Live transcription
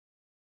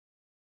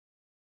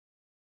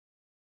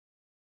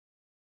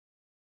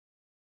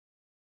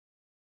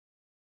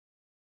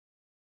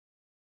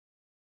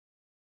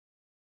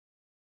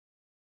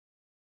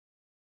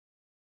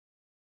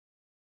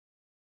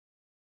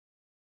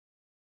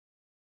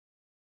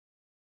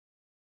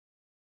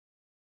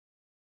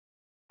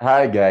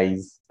Hi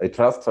guys, I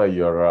trust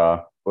you're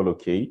all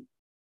okay.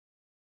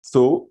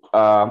 So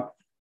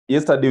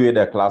yesterday we had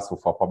a class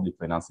for public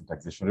finance and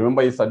taxation.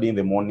 Remember yesterday in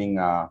the morning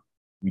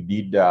we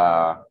did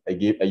I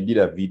did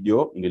a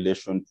video in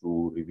relation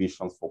to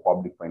revisions for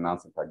public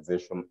finance and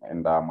taxation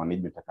and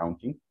management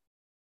accounting.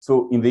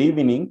 So in the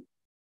evening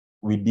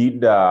we did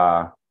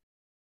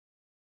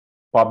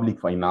public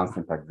finance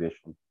and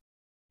taxation,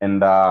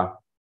 and I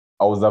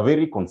was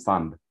very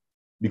concerned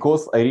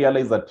because I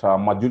realized that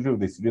majority of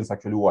the students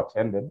actually who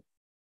attended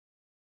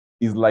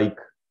is like,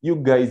 you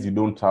guys, you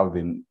don't have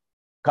the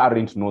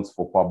current notes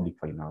for public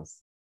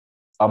finance.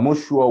 I'm not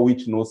sure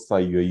which notes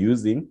you're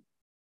using,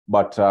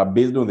 but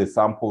based on the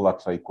sample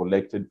that I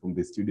collected from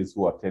the students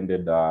who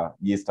attended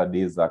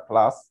yesterday's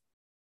class,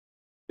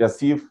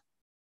 as if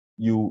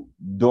you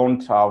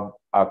don't have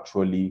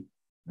actually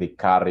the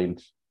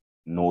current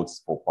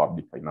notes for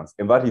public finance.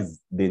 And that is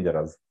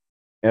dangerous.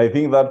 And I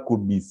think that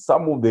could be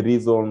some of the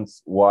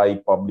reasons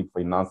why public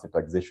finance and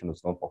taxation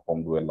was not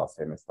performed well last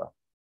semester,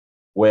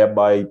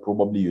 whereby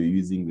probably you're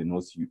using the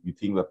notes, you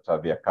think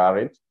that they are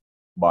current,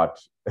 but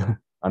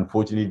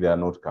unfortunately they are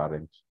not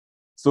current.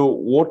 So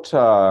what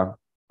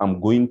I'm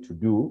going to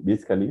do,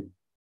 basically,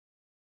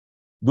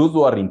 those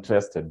who are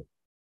interested,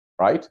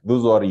 right?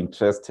 Those who are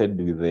interested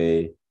with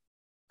the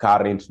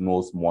current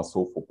notes more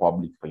so for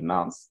public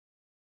finance,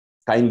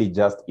 kindly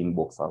just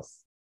inbox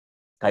us.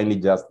 Kindly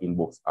just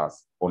inbox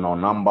us on our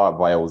number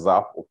via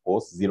WhatsApp, of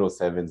course,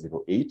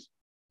 0708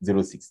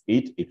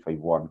 068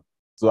 851.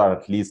 So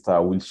at least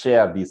we'll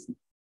share this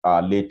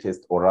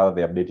latest or rather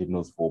the updated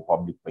notes for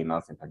public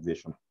finance and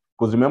taxation.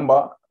 Because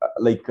remember,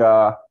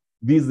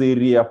 this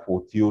area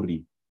for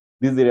theory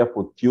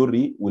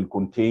will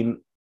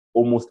contain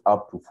almost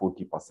up to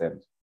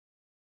 40%.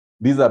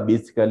 These are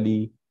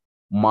basically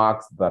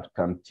marks that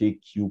can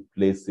take you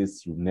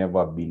places you've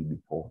never been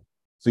before.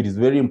 So it is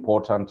very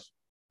important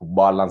to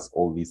balance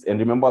all this. And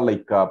remember,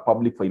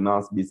 public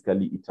finance,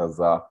 basically it has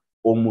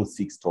almost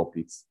 6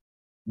 topics.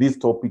 These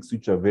topics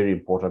which are very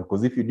important,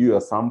 because if you do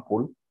a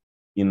sample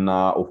in,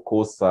 of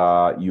course,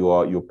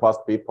 your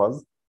past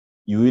papers,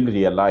 you will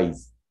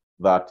realize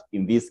that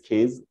in this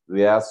case,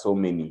 there are so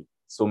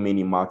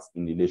many marks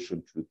in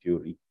relation to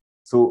theory.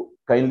 So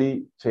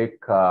kindly check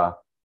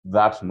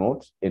that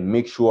note and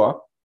make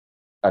sure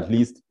at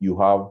least you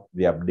have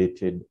the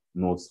updated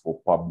notes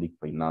for public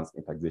finance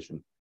and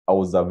taxation. I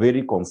was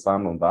very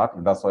concerned on that,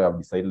 and that's why I've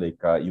decided,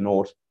 you know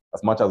what,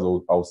 as much as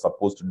I was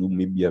supposed to do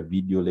maybe a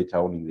video later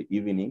on in the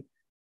evening,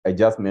 I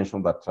just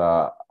mentioned that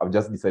I've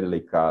just decided,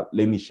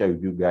 let me share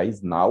with you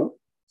guys now,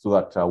 so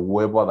that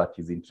whoever that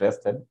is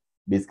interested,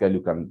 basically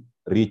you can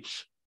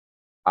reach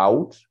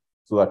out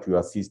so that we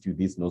assist you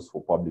these notes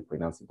for public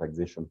finance and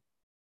taxation.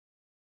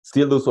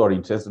 Still, those who are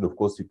interested, of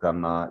course, you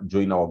can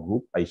join our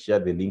group. I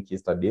shared the link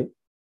yesterday.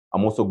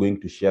 I'm also going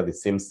to share the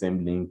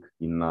same link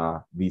in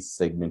this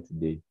segment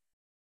today.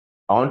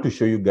 I want to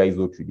show you guys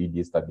what we did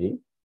yesterday.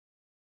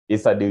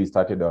 Yesterday, we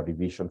started our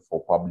revision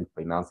for public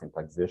finance and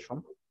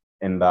taxation.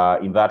 And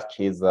in that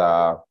case,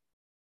 I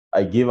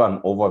gave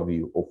an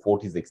overview of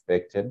what is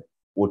expected,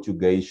 what you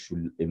guys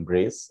should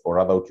embrace, or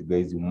rather what you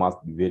guys you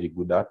must be very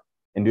good at.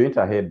 And we went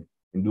ahead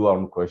and do our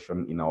own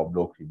question in our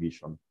block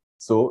revision.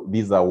 So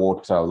these are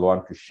what I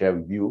want to share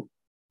with you,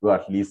 so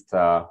at least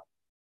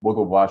both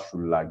of us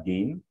should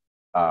gain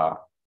on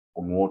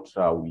what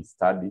we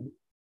studied.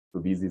 So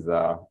this is,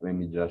 let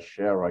me just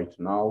share right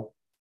now,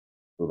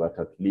 so that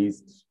at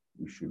least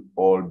we should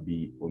all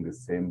be on the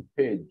same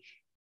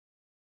page.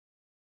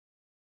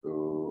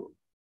 So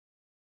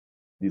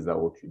these are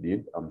what we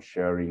did. I'm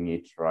sharing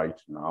it right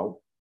now.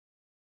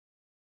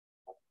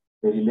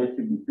 The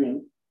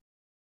relationship.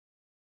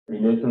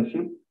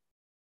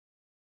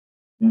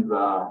 These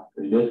are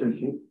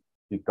relationships.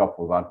 Pick up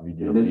for that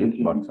video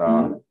clip,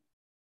 but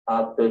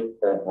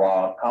aspect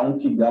of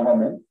county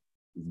government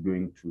is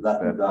going to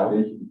that is the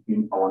relation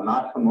between our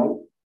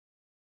national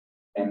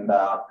and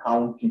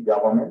county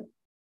government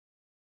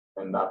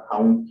and the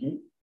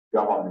county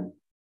government.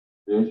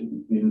 The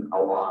relation between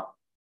our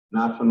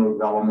national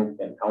government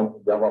and county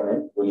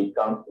government when it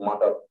comes to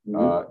matters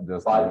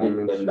budget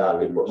and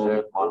economic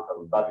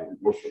matters. That is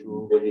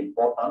also very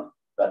important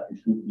that you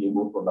should be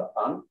able to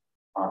understand.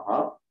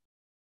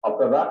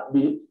 After that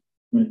bit,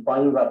 we'll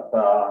find that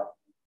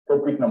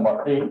topic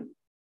number 3,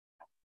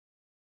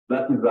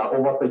 that is the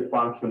oversight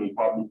function in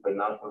public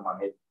financial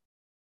management.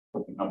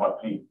 Topic number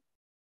 3.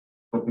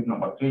 Topic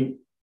number 3.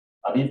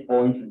 At this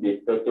point, you should be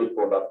expected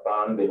to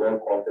understand the whole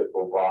concept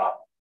of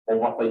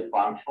oversight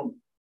function.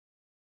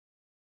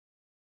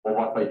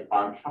 Oversight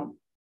function.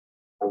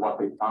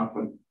 Oversight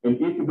function. And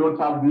if you don't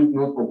have these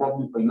notes for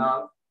public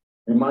finance,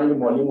 remind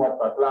Mwalimu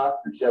after class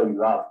to share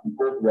with us,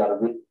 because we are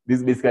with this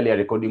is basically a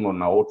recording on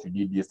what we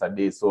did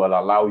yesterday. So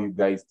I'll allow you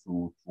guys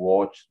to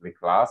watch the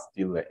class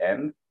till the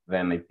end.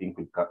 Then I think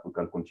we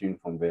can continue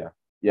from there.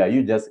 Yeah,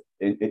 you just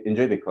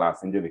enjoy the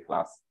class. Enjoy the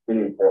class.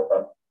 Very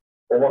important.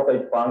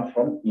 Oversight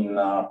function in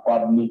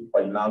public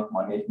finance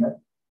management.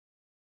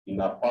 In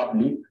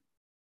public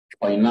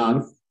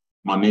finance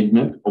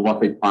management,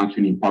 oversight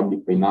function in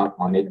public finance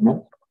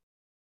management.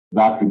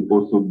 That will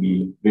also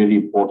be very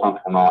important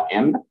on our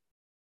end.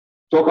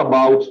 Talk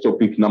about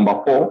topic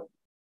number 4.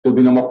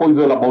 Topic number 4 is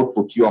all about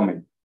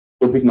procurement.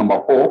 Topic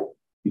number 4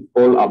 is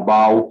all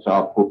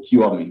about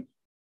procurement.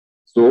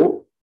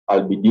 So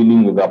I'll be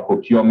dealing with the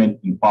procurement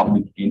in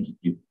public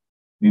entities.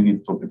 This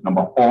is topic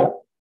number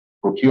 4,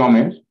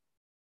 procurement.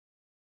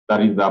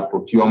 That is the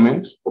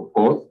procurement, of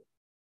course,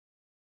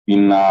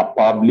 in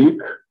public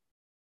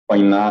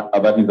finance.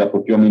 That is the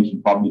procurement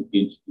in public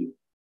entities.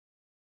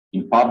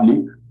 In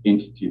public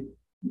entities.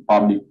 In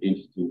public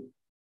entities.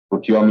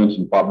 Procurement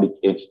in public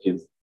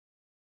entities.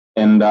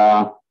 And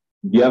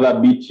the other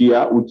bit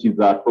here, which is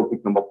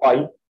topic number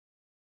 5.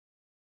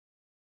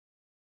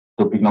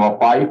 Topic number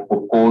 5,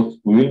 of course,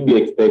 will be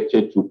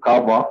expected to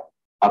cover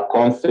a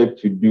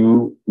concept to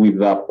do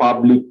with a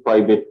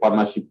public-private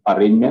partnership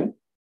arrangement,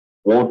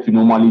 what we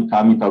normally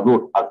term it as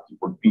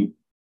P.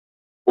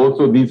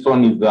 Also, this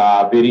one is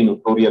very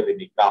notorious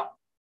in exam.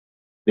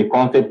 The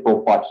concept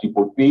of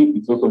P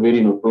is also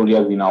very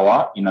notorious in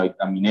our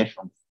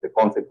examinations. The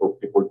concept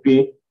of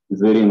P is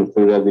very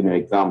notorious in our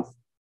exams.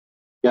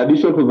 In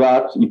addition to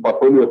that, if I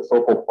told you a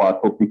talk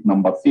of topic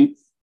number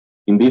 6,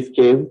 in this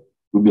case,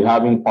 we'll be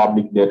having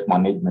public debt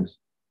management.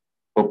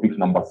 Topic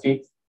number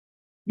 6,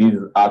 this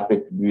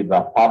aspect to do with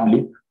the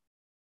public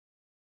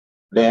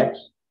debt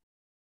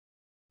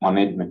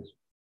management.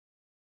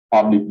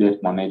 Public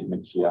debt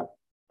management here.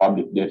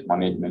 Public debt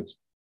management.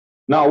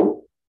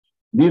 Now,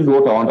 this is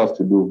what I want us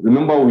to do.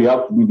 Remember, we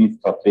have to do this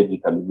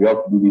strategically. We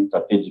have to do this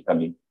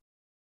strategically.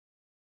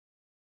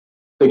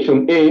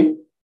 Section A,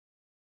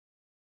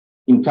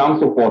 in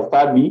terms of our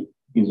study,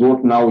 is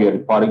what now we are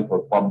referring to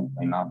as public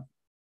finance.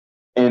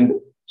 And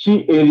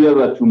key areas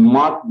that you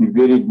must be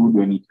very good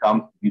when it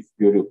comes to this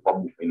theory of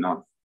public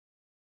finance.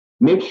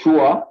 Make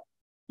sure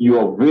you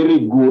are very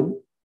good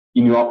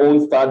in your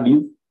own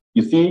studies.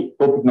 You see,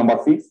 topic number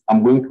 6,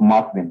 I'm going to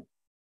mark them.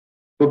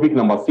 Topic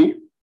number 6,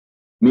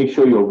 make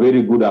sure you're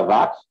very good at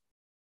that.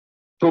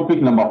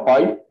 Topic number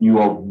 5, you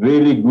are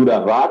very good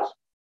at that.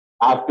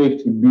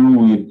 Aspect to do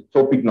with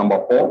topic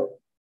number 4.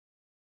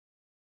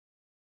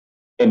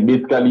 And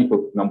basically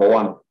topic number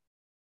 1.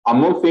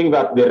 I'm not saying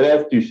that the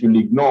rest you should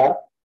ignore,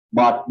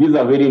 but these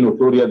are very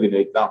notorious in the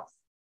exams.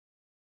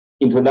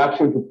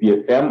 Introduction to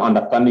PFM,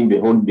 understanding the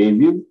whole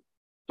basis.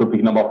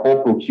 Topic number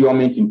 4,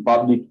 procurement in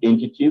public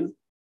entities.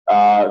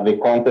 The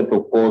concept,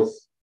 of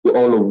course, to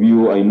all of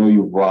you, I know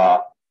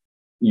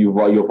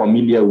you're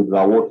familiar with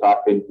what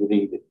happened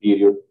during the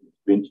period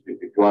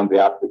 2021, the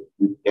aspect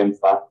with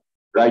cancer.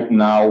 Right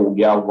now,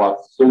 we have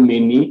so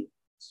many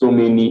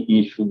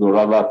issues, or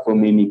rather so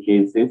many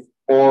cases.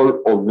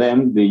 All of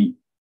them, they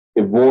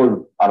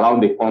evolve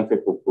around the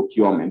concept of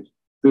procurement.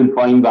 So you'll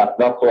find that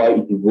that's why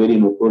it is very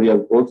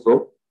notorious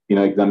also in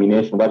our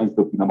examination. That is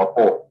topic number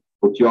 4,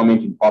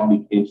 procurement in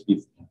public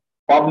entities.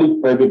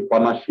 Public-private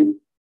partnership,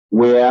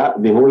 where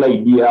the whole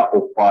idea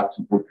of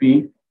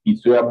P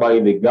is whereby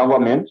the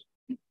government,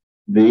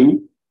 they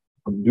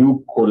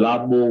do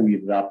collaborate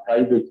with the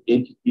private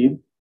entities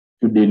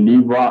to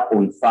deliver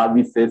on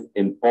services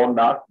and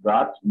products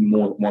that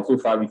more so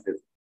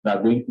services that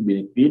are going to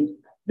benefit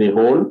the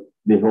whole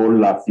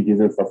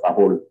citizens as a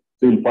whole.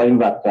 So you'll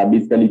find that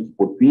basically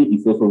P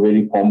is also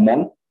very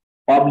common.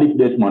 Public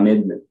debt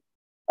management.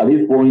 At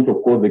this point,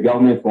 of course, the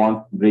government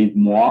wants to raise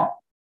more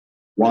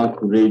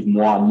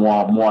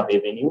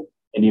revenue.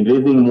 And in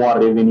raising more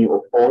revenue,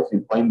 of course,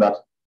 you find that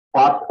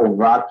part of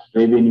that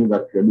revenue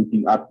that we are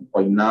looking at to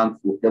finance,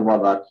 whatever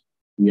that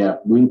we are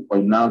doing to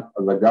finance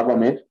as a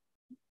government,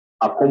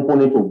 a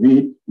component of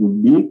it will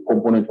be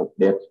component of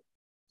debt.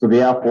 So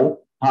therefore,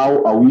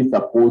 how are we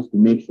supposed to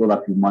make sure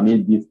that we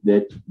manage this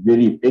debt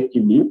very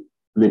effectively to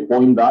the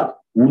point that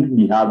we won't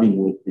be having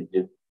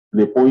wastages, to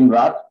the point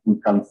that we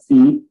can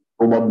see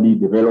probably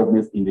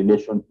developments in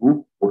relation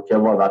to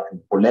whatever that we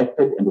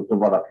collected and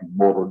whatever that we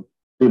borrowed.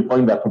 So you'll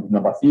find that topic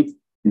number 6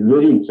 is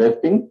very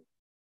interesting,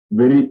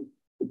 very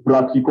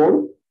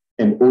practical,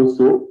 and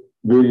also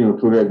very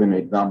notorious in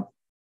exams.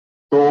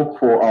 So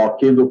for our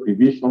case of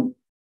revision,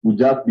 we'll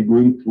just be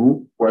going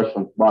through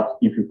questions. But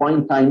if you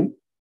find time,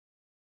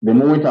 the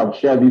moment I've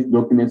shared these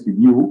documents with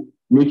you,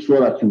 make sure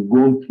that you've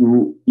gone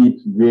through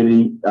it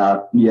very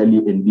clearly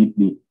and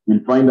deeply.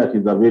 You'll find that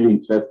it's a very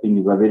interesting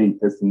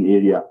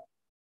area.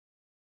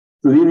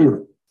 So here is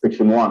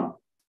section 1,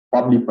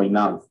 public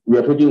finance. We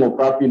are talking of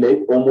roughly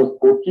like almost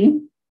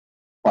 40%.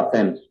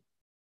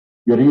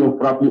 We are talking of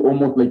roughly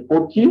almost like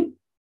 40%,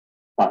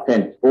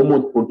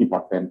 almost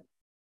 40%.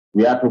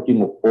 We are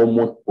talking of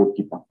almost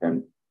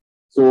 40%.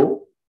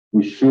 So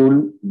we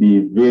should be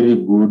very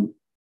good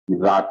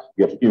with that.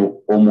 We are talking of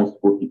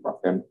almost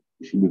 40%.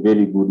 We should be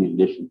very good in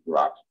relation to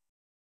that.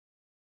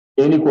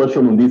 Any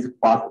question on this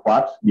first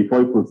part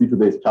before we proceed to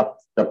the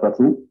chapter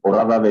 2, or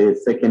rather the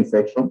second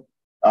section?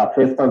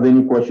 First, has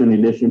any question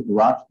in relation to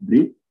that?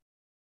 Brief.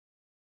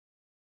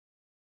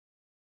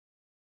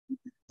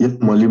 Yes,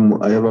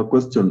 Mwalimu, I have a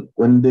question.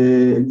 When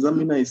the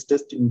examiner is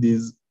testing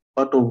this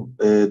part of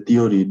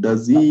theory,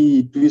 does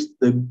he twist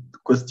the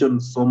question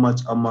so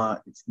much,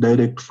 ama it's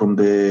direct from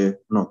the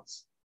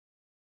notes?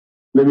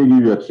 Let me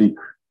give you a trick.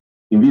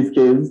 In this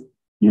case,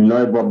 you'll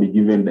never be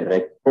given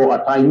direct. So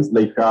at times,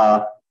 the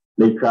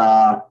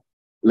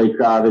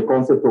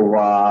concept of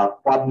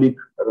not public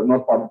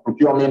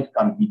procurement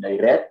can be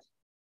direct.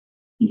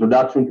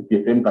 Introduction to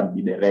PFM can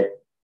be direct.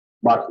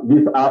 But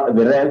these are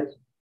the rest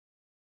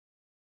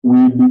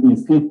will be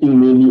insisting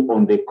mainly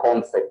on the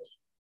concept.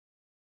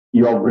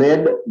 You have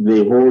read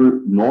the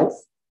whole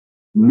notes.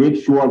 Make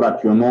sure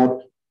that you're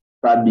not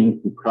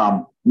studying to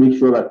cram. Make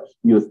sure that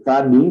you're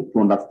studying to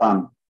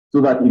understand.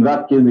 So that in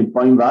that case, we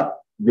find that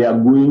they are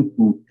going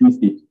to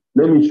twist it.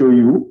 Let me show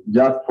you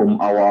just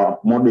from our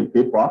model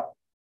paper.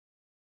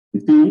 You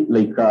see,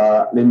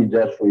 let me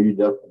just show you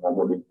just from our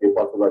model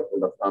paper so that you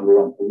understand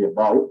what I'm talking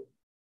about.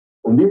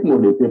 On this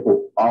model paper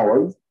of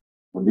ours,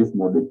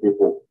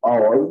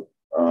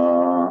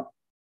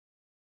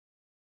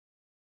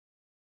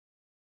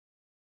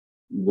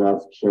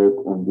 just check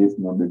on this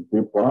model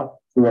paper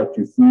so that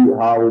you see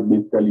how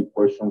basically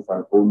questions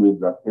are always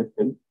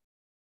tested.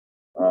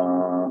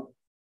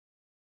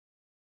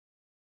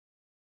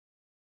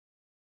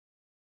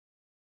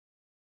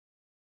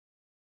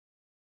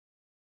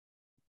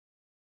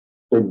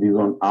 Check this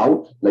one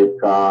out. This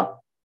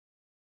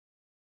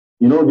one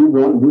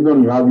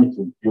you have it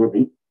in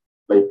theory.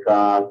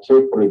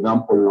 Check, for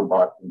example,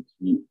 number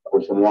 20,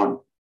 question 1.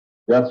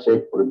 Just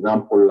check, for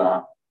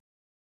example,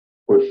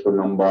 question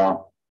number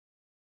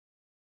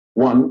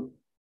 1.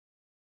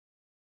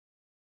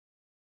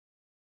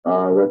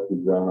 That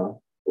is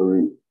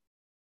sorry.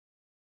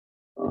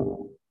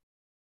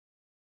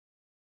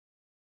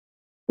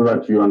 So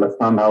that you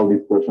understand how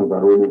these questions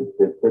are always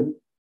tested.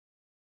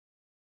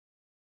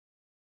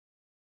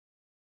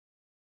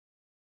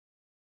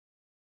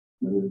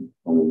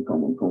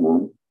 Come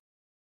on.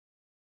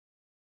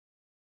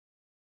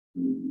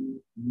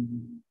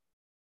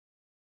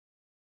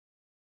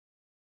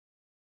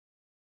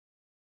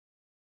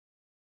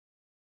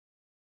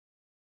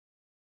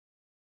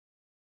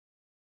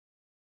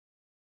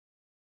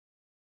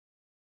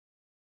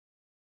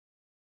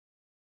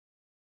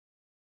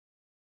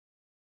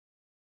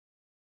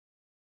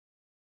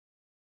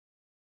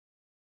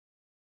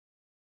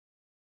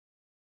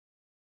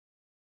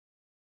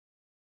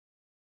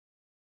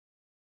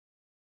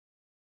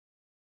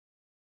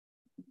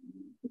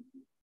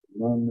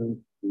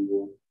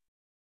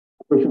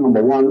 Question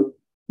number 1,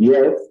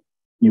 yes,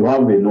 you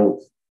have the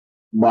notes,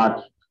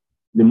 but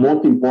the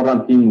most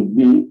important thing would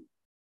be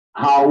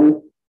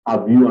how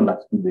have you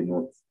understood the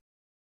notes?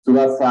 So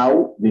that's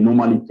how they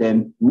normally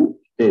tend to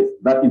test.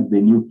 That is the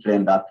new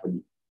trend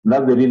actually.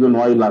 That's the reason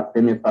why last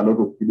semester a lot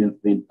of students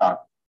failed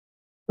that.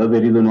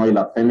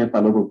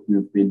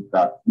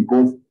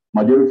 Because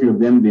majority of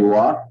them, they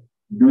were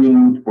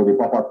doing it for the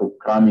purpose of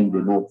cramming the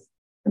notes.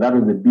 And that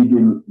was the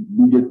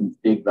biggest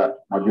mistake that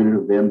majority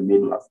of them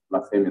made last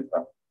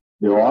semester.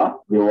 They were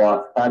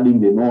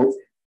studying the notes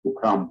to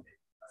cram.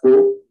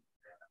 So,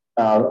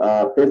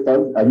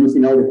 testers, have you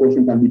seen how the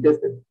question can be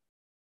tested?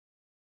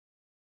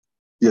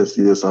 Yes,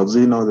 I've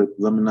seen how the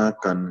examiner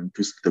can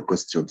twist the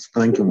questions.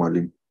 Thank you,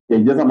 Malim.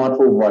 It's just a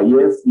matter of,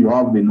 yes, you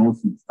have the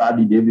notes, you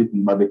studied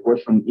everything, but the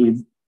question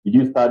is, did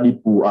you study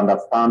to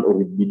understand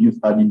or did you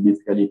study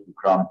basically to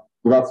cram?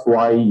 So that's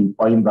why you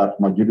find that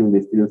majority of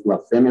the students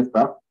last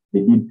semester,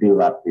 they did fail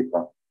that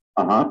paper.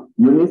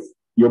 Eunice,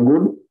 you're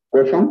good?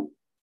 Question?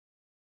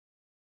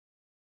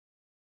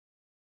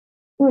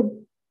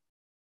 Good.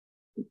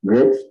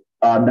 Great.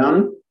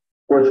 Dan,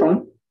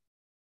 question?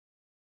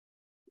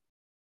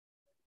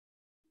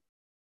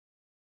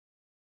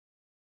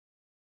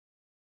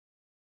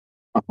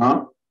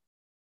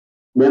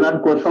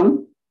 Bernard,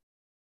 question?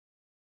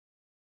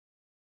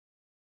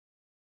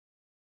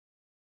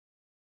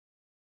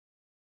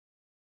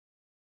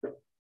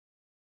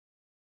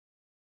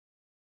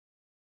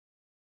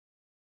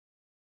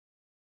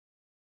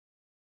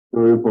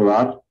 Sorry for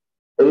that.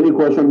 Any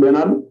question,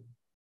 Bernard?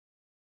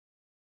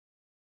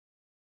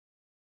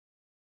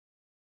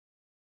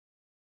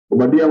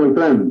 Obadia, my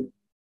friend.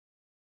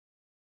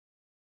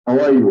 How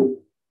are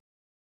you?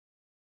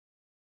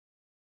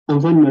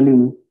 I'm fine,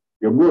 Malim.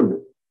 You're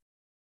good?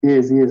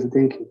 Yes,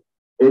 thank you.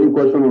 Any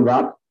question on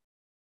that?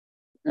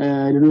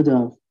 I do not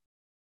have.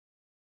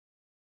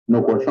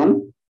 No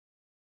question?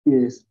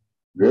 Yes.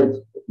 Great.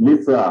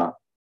 Lisa.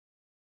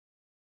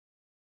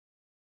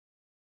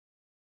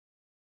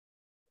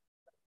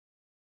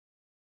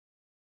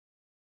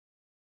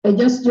 I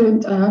just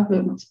joined. I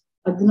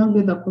did not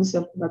get the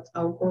concept, but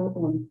I'll go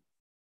on.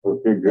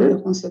 Okay, great.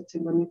 The concept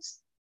in the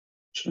next.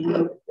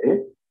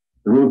 Okay.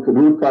 Ruth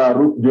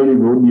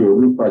joining audio.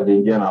 Ruth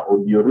Jenjana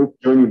audio. Ruth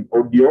joining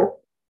audio.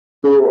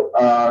 So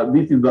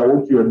this is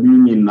what you are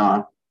doing in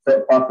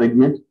first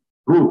segment.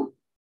 Ruth,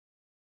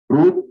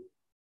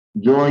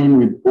 join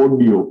with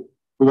audio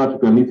so that you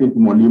can listen to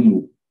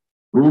Mwalimu.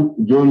 Ruth,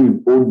 join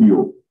with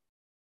audio.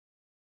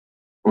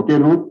 Okay,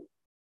 Ruth,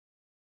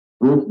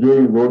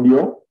 join with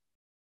audio.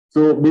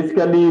 So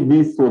basically,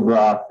 this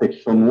was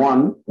section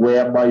 1,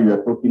 whereby we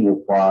are talking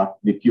of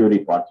the theory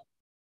part.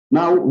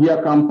 Now,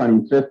 here comes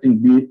an interesting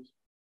bit,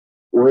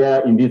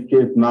 where in this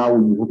case now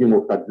we're talking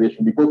of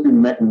taxation, because we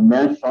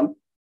mentioned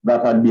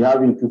that I'll be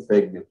having two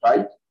segments,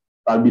 right?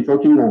 I'll be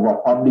talking over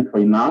public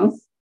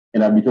finance,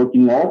 and I'll be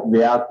talking of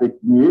the aspect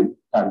with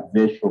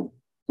taxation.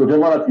 So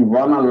whatever that you've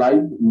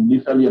analyzed, you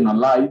literally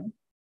analyze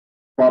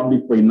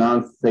public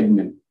finance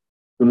segment.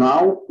 So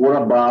now,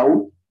 what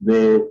about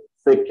the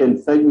second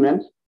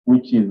segment,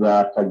 which is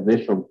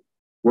taxation?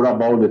 What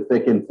about the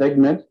second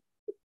segment,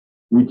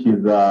 which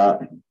is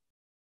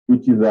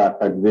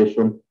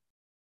taxation?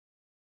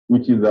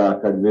 Which is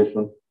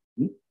taxation?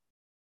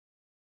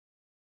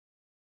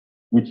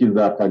 Which is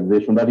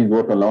taxation? That is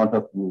what I want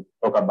us to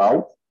talk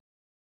about.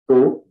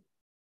 So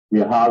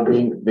we are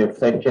having the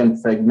second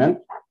segment.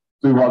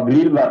 So we've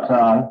agreed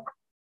that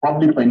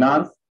public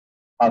finance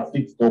has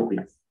 6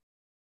 topics.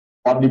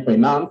 Public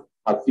finance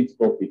has 6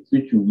 topics,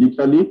 which you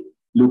literally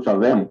look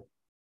at them.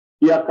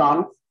 Here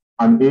comes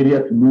an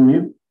area to do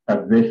with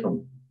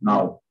taxation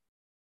now.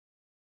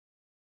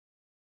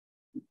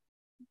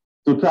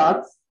 So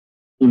tax,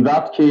 in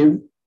that case,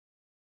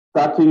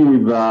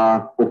 starting with,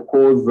 of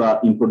course,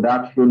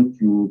 introduction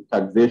to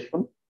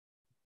taxation.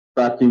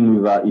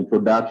 Starting with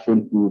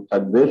introduction to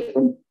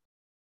taxation.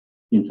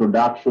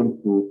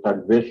 Introduction to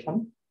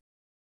taxation.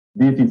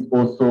 This is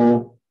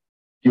also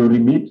theory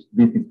bit.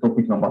 This is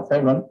topic number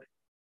 7.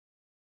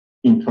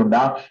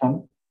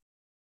 Introduction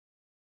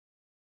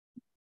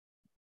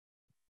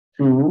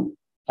to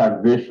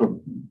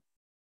taxation.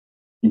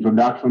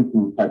 Introduction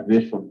to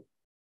taxation.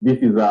 This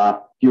is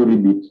a theory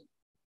bit.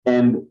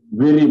 And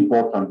very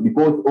important,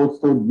 because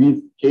also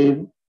this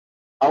came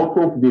out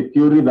of the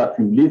theory that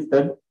we've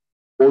listed,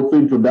 also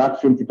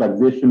introduction to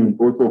taxation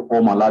will also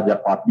form a larger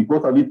part,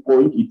 because at this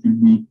point it will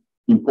be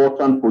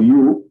important for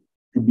you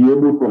to be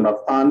able to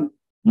understand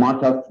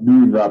matters to do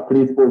with the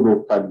principles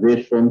of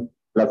taxation,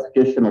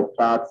 classification of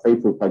tax,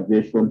 types of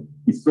taxation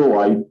is so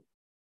wide.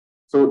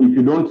 So if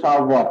you don't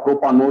have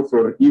proper notes,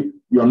 or if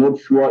you're not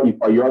sure if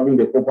you're having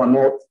the proper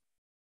notes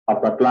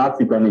after class,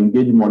 you can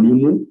engage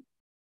Mwalimu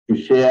to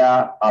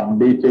share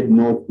updated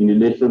notes in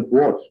relation to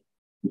what?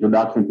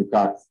 Introduction to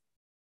tax.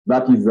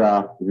 That is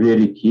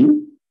very key.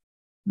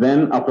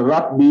 Then after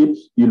that bit,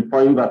 you'll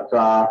find that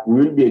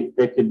we will be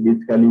expected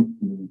basically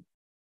to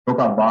talk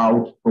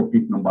about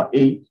topic number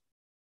 8.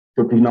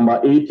 Topic number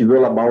 8 is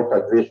all about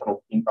taxation of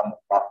income of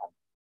persons.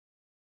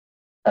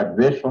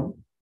 Taxation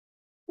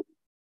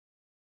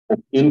of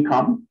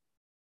income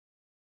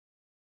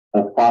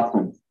of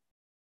persons.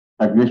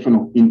 Taxation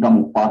of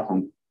income of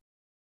persons.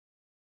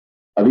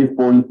 At this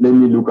point, let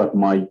me look at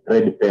my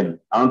red pen.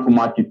 I want to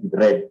mark it with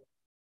red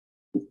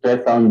to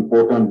stress how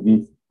important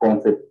this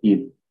concept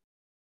is.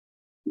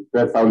 To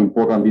stress how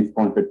important this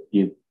concept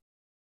is.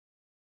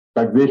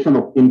 Taxation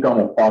of income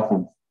of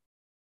persons.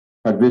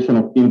 Taxation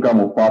of income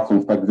of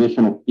persons.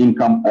 Taxation of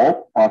income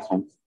of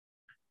persons.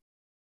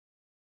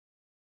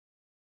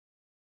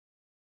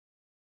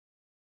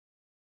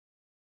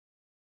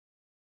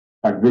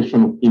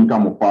 Taxation of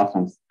income of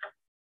persons.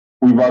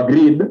 We've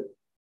agreed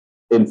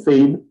and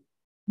said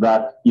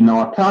that in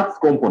our tax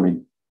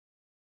component,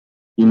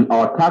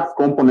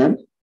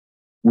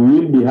 we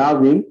will be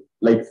having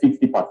like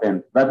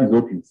 60%. That is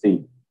what we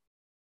say.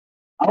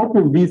 Out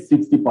of these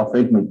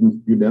 60%, my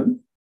good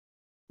students,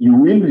 you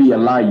will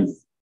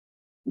realize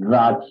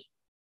that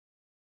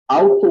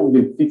out of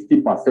the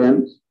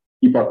 60%,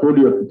 if I told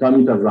you to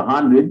determine it as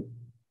 100,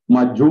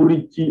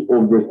 majority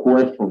of the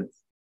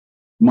questions,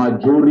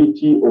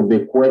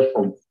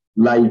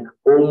 like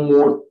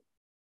almost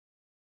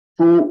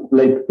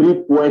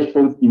 3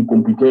 questions in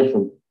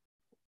computation,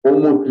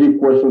 almost 3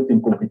 questions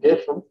in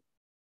computation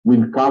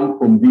will come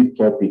from this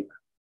topic,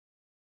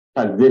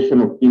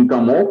 taxation of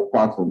income of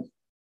persons.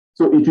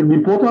 So it will be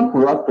important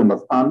for us to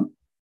understand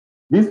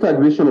this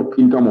taxation of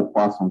income of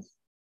persons.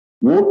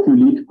 What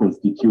will it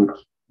constitute?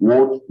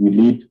 What will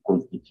it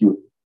constitute?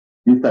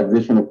 This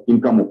taxation of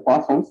income of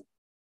persons,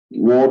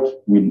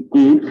 what will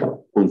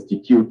it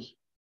constitute?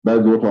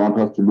 That's what I want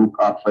us to look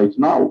at right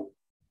now.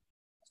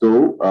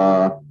 So,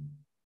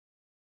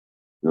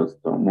 just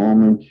a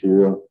moment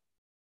here.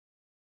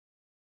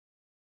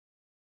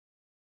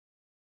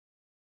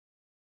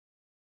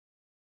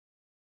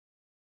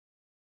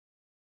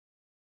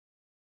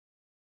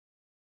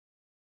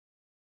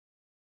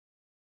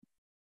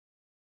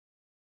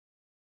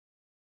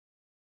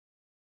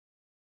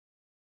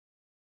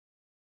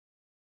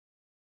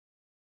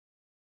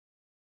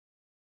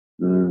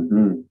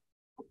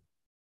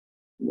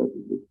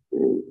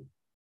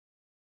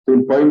 So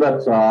you find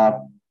that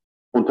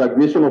for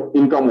taxation of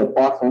income of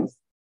persons,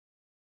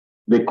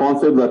 the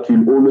concept that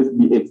you'll always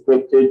be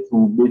expected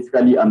to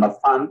basically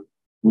understand,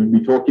 we'll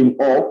be talking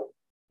of,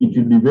 it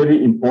will be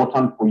very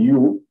important for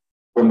you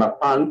to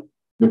understand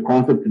the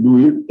concept to do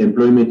with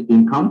employment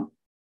income.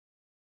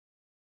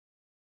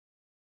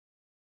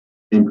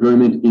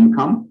 Employment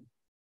income.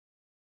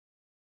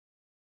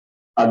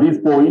 At this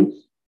point,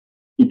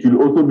 it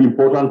will also be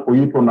important for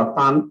you to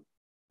understand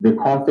the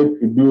concept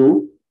to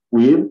do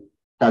with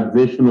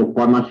taxation of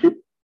partnership.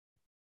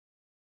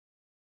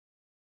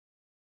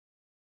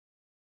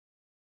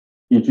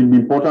 It will be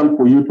important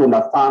for you to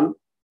understand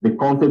the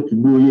concept to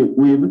do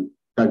with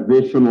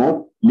taxation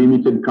of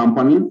limited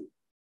companies.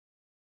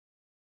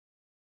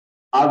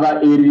 other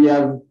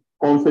areas,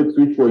 concepts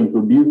which were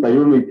introduced. I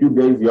don't know if you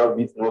guys you have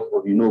this notes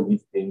or you know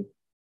these things.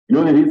 You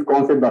know, there is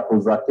concept that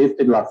was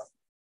tested last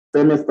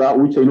semester,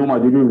 which I know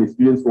majority of the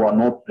students were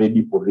not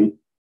ready for it.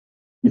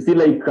 You see,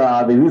 like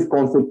there's this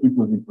concept which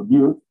was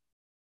introduced,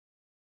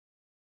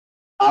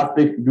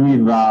 aspect to do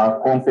with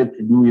concept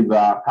to do with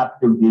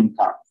capital gain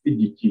tax,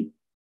 CGT,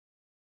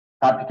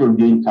 capital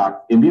gain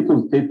tax. And this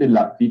was tested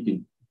last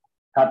sitting,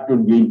 capital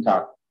gain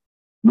tax,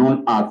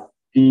 known as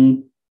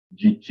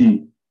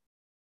CGT.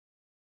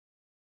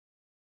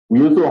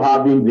 We also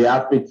having the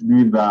aspect to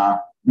do with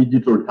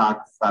digital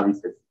tax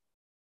services,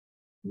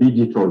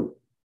 digital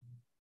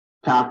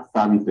tax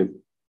services.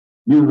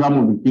 These are some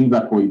of the things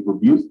that were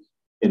introduced.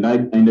 And I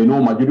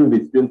know majority of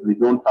the students, they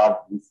don't have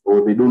this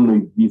or they don't know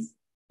if these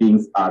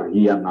things are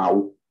here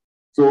now.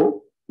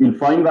 So you'll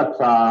find that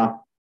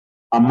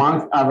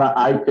amongst other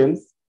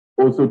items,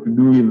 also to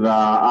do with the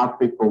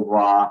aspect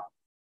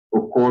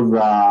of course,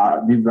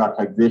 these are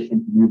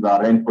taxation to do with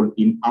rental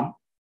income.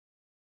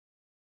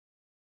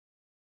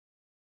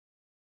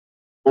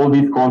 All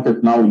these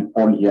concepts now will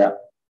fall here.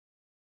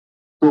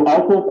 So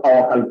out of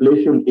our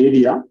calculation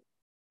area,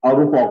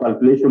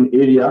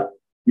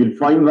 you'll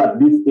find that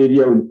this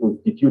area will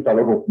constitute a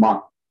lot of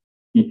marks.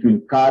 It will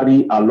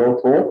carry a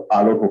lot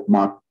of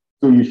marks.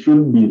 So you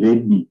should be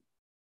ready.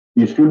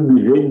 You should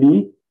be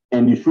ready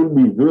and you should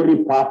be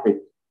very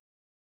perfect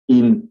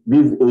in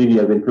these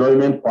areas: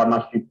 employment,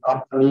 partnership,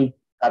 company,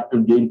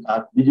 capital gain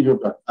tax, digital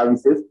tax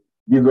services.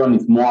 This one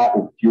is more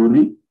of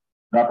theory.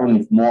 That one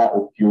is more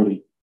of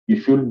theory. You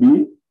should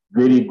be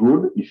very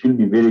good. You should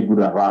be very good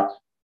at that.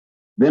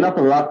 Then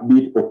after that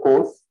bit, of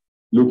course,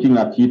 looking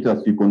at it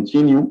as we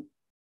continue,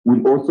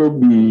 will also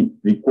be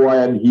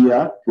required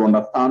here to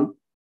understand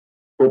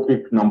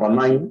topic number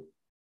 9.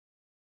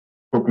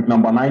 Topic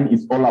number 9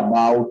 is all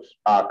about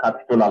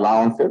capital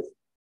allowances,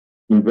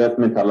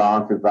 investment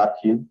allowances, that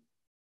is,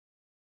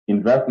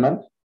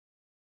 investment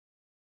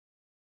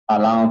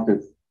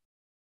allowances.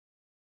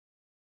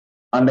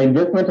 And the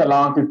investment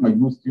allowances, my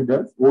good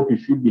students, what you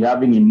should be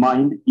having in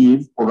mind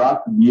is for us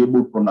to be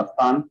able to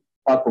understand,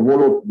 first of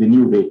all, of the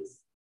new rates.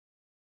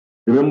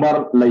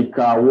 Remember, like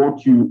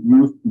what you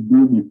used to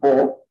do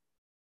before,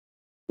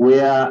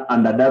 where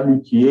under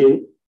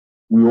WTA,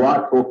 we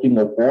were talking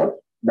of what?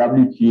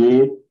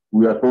 WTA,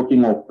 we are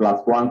talking of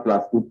 +1,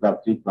 +2,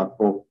 +3,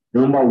 +4.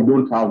 Remember, we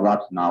don't have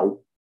that now.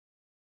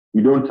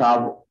 We don't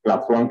have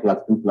 +1,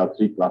 +2,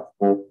 +3,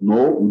 +4.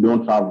 No, we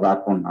don't have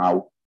that one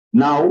now.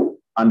 Now,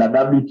 under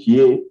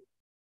WTA,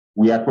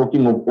 we are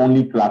talking of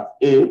only class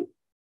A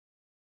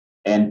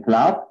and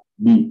class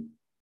B.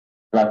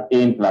 Class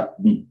A and class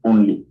B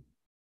only.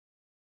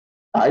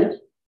 Right?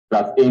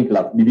 Class A and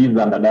class B. This is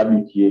under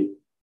WTA.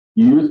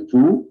 You used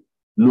to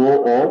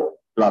know of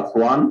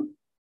 +1,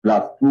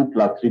 +2,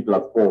 +3,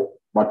 +4.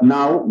 But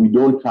now we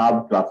don't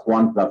have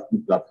 +1,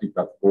 +2, +3,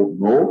 +4.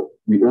 No,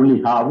 we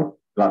only have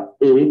class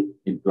A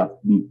and class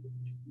B.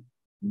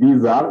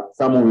 These are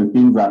some of the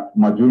things that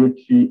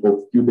majority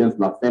of students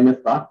last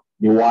semester,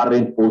 they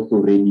weren't also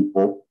ready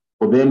for.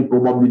 For them,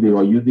 probably they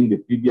were using the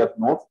previous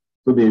notes,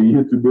 so they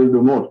used to build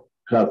the note,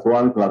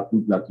 +1,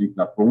 +2, +3,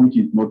 +4, which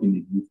is not in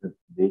existence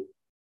today.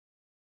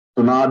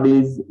 So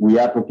nowadays, we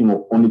are talking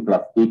of only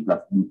class A,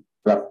 class B.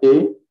 Class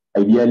A,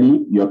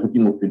 ideally, you are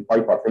talking of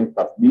 25%,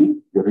 class B,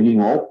 you're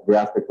reading of the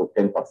aspect of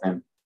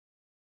 10%.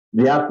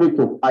 The aspect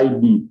of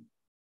ID.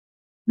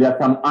 There are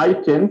some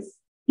items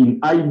in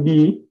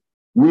ID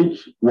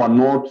which were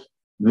not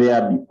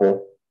there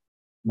before,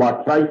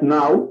 but right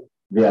now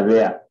they are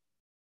there.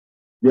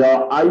 There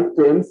are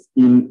items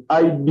in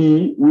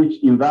ID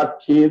which in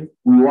that case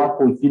we were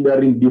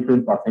considering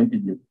different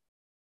percentages,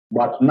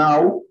 but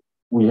now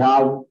we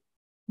have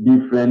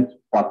different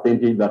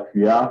percentages that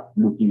we are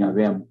looking at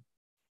them.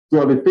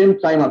 So at the same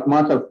time, as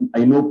much as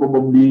I know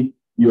probably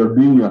you're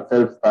doing your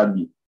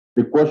self-study,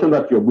 the question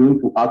that you're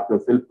going to ask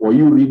yourself, are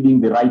you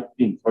reading the right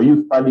things? Are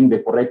you studying the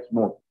correct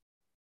notes?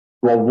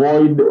 To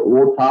avoid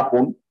what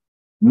happened,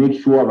 make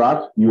sure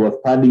that you are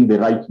studying the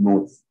right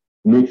notes.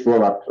 Make sure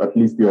that at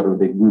least you are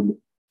the good,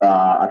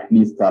 at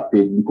least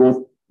page, because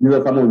these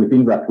are some of the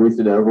things that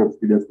wasted a lot of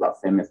students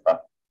last semester.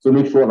 So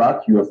make sure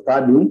that you are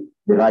studying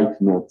the right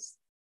notes.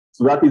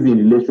 So that is in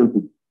relation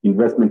to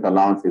investment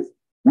allowances,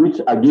 which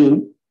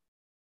again,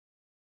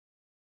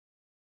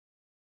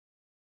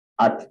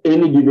 at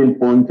any given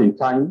point in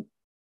time,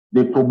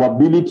 the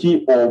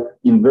probability of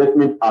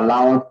investment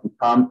allowance to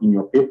come in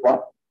your paper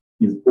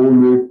is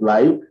always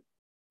like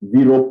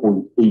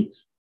 0.8.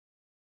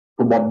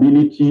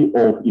 Probability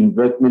of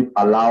investment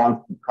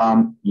allowance to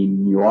come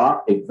in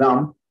your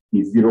exam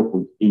is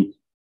 0.8,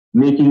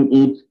 making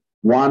it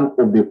one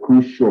of the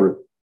crucial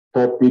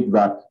topics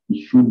that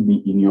it should be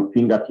in your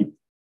fingertips,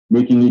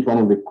 making it one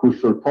of the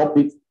crucial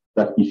topics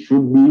that it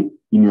should be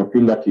in your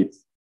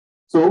fingertips.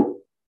 So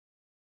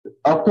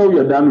after we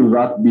are done with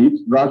that bit,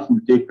 that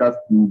should take us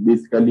to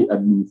basically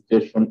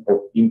administration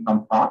of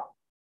income tax.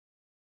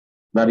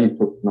 That is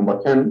topic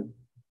number 10.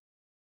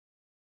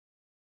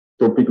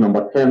 Topic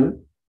number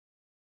 10.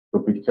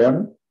 Topic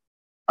 10.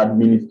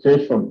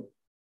 Administration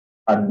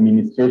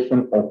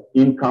administration of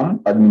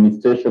income,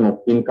 administration of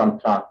income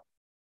tax,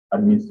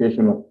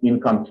 administration of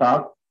income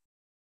tax,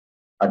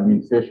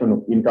 administration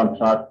of income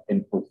tax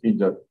and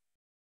procedures,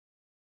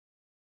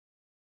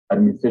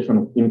 administration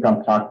of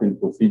income tax and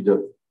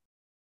procedures.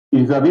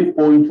 It is at this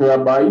point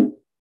whereby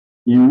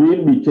you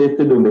will be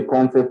tested on the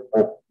concept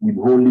of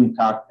withholding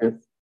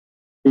taxes.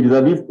 It is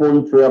at this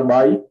point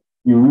whereby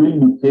you will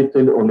be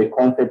tested on the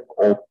concept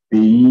of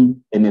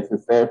paying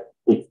NSSF,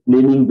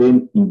 explaining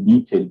them in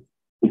detail,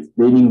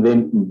 explaining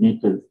them in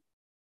details.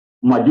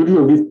 Majority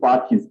of this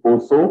part is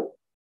also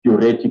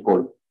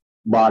theoretical,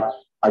 but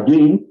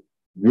again,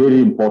 very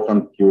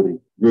important theory,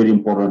 very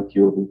important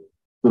theory.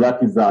 So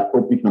that is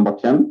topic number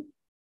 10.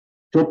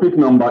 Topic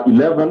number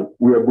 11,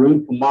 we are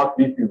going to mark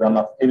this with an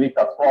asterisk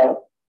as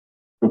well.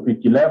 Topic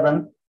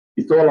 11,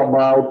 it's all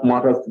about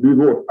matters to do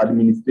with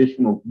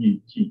administration of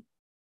VAT.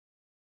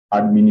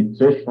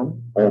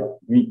 Administration of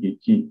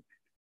VAT. We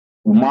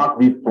mark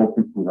this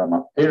topic with an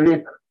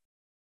asterisk.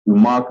 We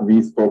mark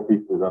this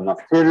topic with an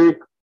asterisk.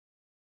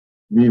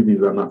 This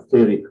is an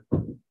asterisk.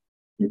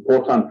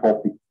 Important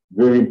topic,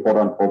 very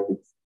important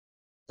topics.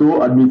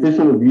 So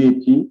administration of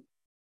VAT,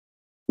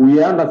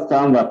 we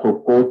understand that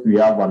of course we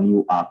have a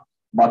new act,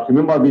 but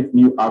remember this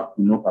new act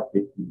will not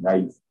affect you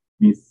guys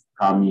this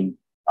coming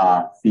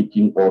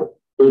sitting or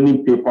any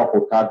paper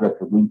for tax that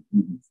you're going to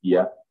do this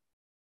year.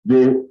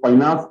 The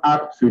Finance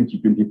Act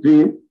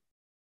 2023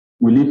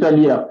 will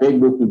literally affect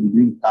those who will be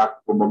doing tax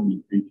probably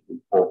in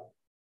 2024.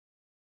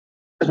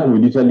 Will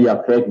literally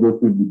affect those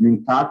who will be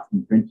doing tax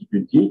in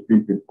 2020,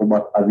 2024.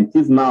 But as it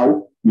is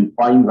now, you'll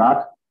find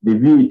that the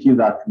VAT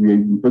that we'll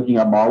be talking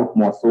about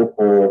more so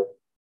for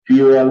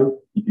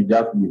fuel, it will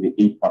just be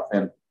the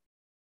 8%.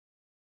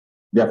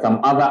 There are some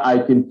other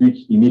items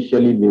which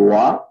initially they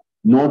were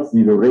not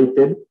zero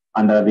rated.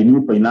 Under the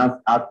new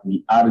Finance Act,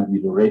 we are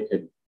zero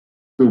rated.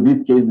 So this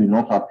case will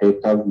not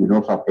affect us, will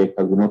not affect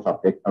us, will not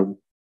affect us.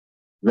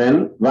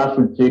 Then that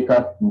should take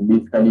us to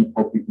basically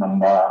topic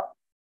number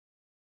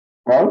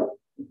 12.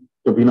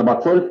 Topic number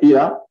 12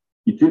 here,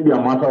 it will be a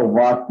matter of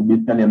us to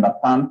basically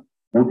understand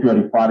what we are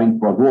referring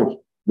to as what?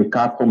 The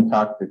custom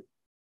taxes.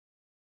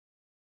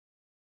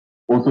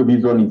 Also,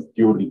 this one is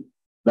theory.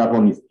 That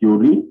one is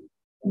theory.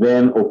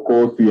 Then, of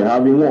course, we are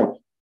having what?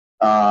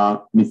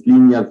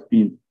 Miscellaneous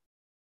fees.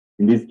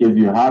 In this case,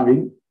 we are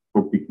having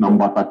topic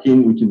number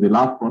 13, which is the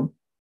last one.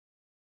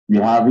 We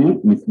are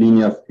having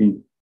miscellaneous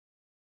fees.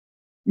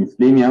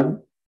 Miscellaneous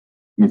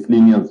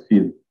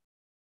fees.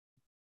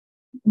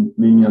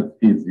 Miscellaneous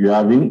fees. We are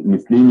having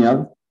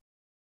miscellaneous.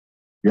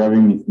 We are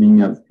having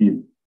miscellaneous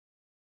fees.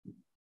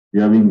 We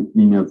are having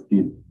miscellaneous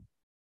fees.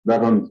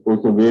 That one is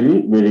also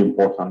very, very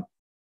important.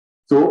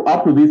 So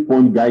up to this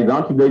point, guys, I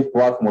want you guys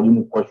to ask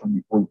Mwalimu question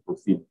before we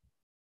proceed.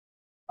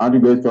 I want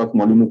you guys to ask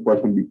Mwalimu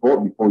question before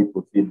we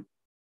proceed.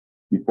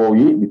 Before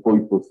we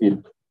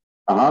proceed.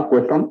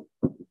 Question?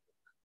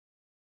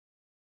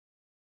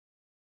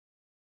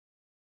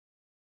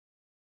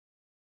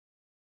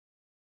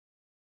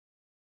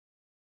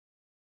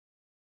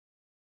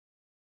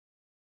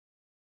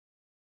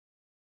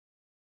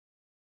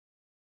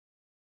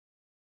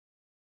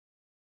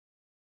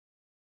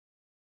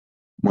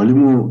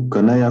 Mwalimu,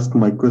 can I ask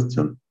my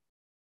question?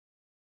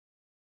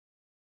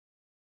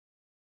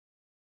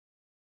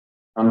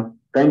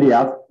 Kindly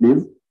ask,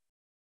 please.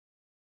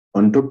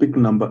 On topic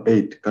number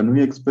 8, can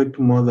we expect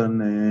more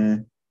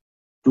than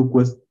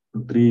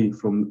 3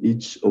 from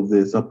each of the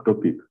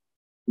subtopic?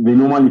 They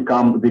normally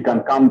come, they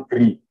can come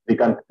 3. It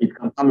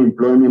can come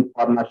employment,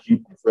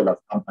 partnership, as well as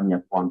company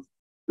at once.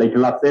 Like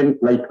last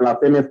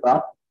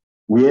semester,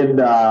 we had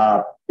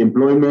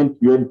employment,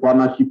 we had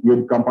partnership, we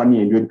had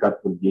company, and we had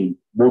capital gain,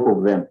 both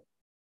of them.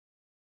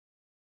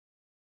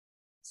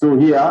 So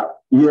here,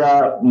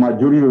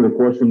 majority of the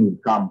question will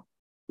come.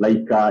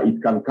 Like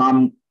it can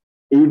come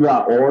either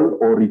all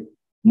or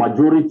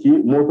majority,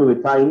 most of the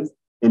times,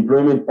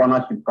 employment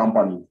partnership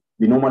companies,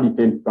 they normally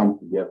tend to come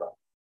together.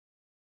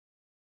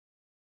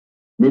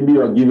 Maybe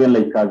you are given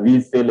like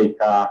say like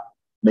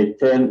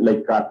 10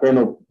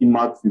 or 15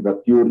 marks is a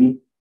theory.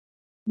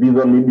 This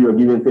one maybe you are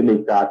given say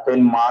like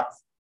 10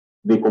 marks,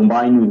 they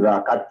combine with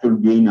a capital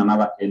gain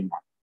another 10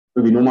 marks.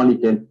 So they normally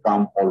tend to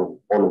come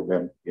all of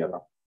them together.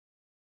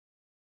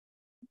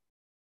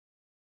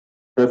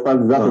 First,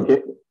 is that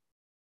okay?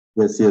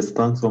 Yes,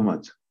 thanks so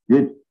much.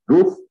 Good.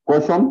 Ruth,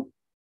 question?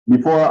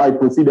 Before I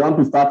proceed, I want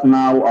to start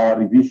now our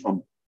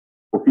revision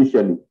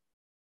officially.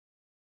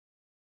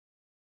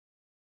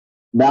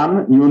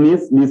 Dan,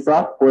 Eunice,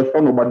 Lisa,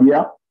 question,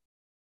 Obadiah?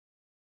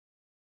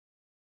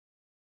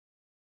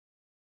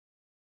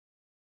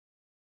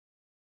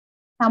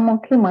 I'm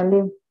okay,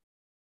 Mwalimu.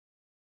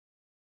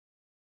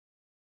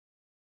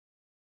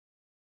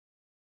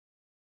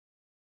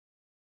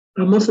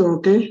 I'm also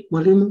okay,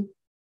 Mwalimu.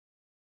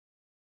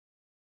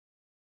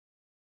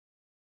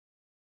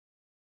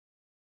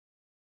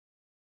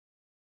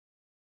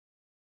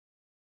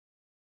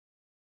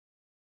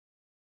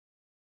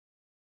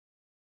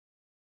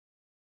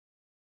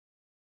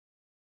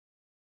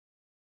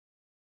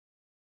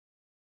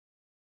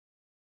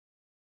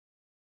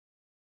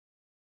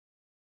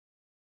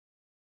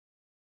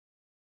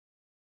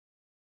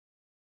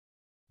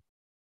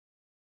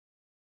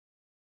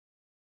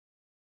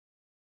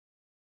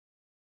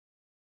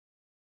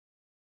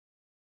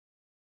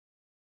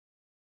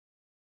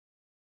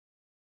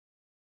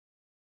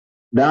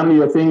 Dan,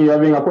 you're saying you're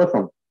having a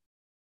question?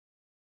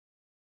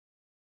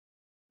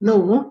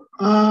 No,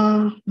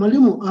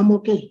 Mwalimu, I'm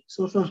okay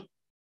so far.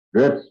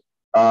 Great.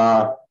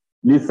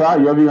 Lisa,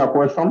 you're having a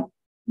question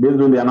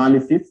based on the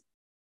analysis?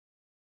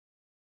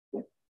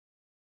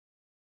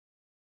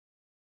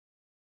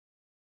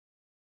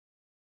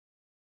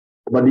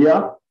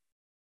 Badia?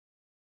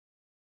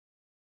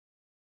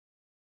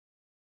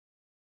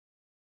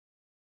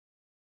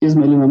 Yes,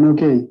 Mwalimu, I'm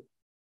okay.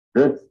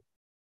 Great.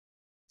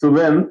 So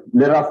then,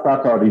 let us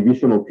start our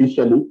revision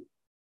officially.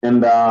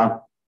 And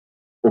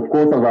of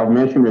course, as I've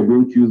mentioned, we're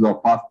going to use our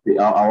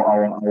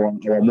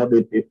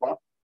model paper.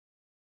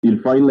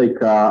 You'll find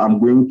like I'm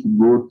going to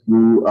go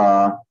through,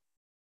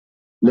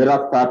 let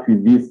us start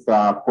with this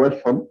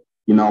question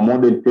in our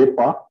model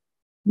paper,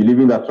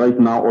 believing that right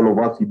now all of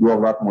us, we do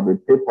have that model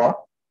paper.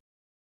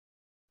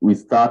 We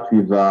start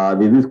with,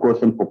 there's this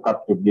question for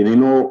capital gain. I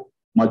know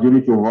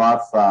majority of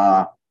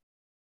us,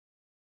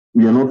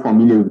 we are not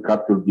familiar with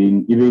capital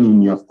gain. Even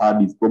in your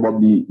studies,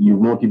 probably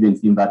you've not even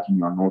seen that in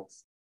your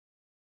notes.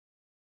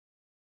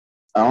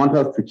 I want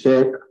us to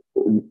check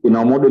in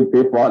our model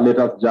paper. Let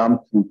us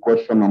jump to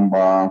question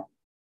number.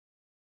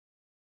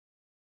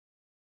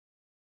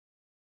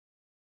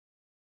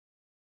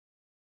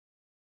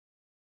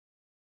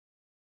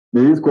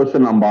 This is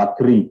question number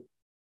 3.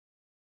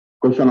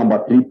 Question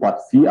number 3,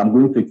 part C. I'm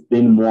going to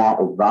explain more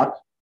of that.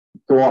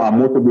 So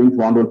I'm also going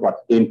to handle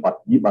part A and part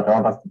B, but I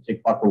want us to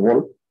check first of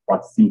all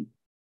part C.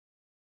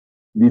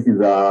 This is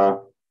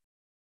a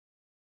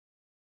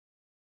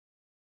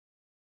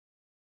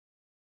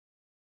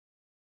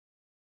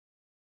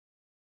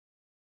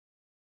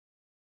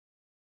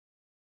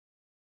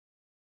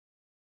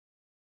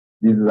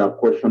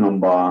question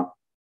number.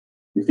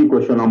 You see,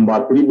 question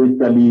number 3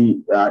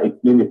 basically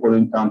explain the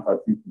foreign terms as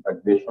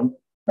taxation.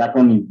 That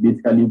one is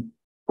basically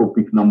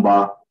topic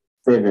number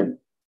 7.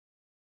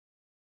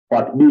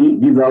 Part B,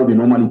 these are how they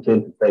normally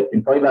change the type.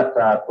 In fact,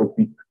 that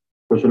topic,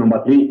 question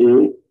number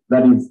 3A,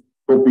 that is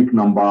topic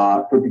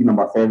number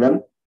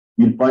 7.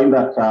 You'll find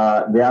that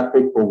the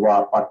aspect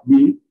of part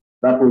B,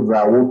 that was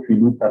what we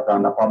looked at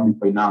under public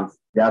finance,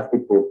 the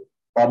aspect of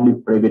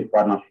public-private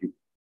partnership.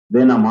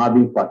 Then I'm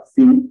having part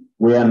C,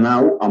 where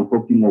now I'm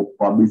talking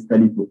of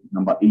basically topic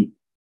number 8.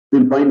 So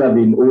you'll find that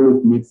they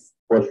always mix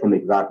question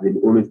like that. They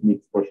always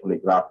mix question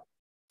like that.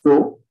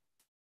 So,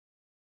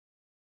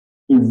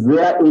 is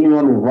there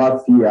anyone of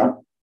us here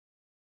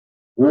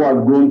who has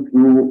gone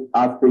through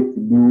aspects to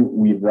do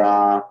with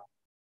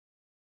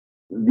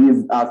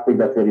this aspect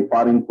that you're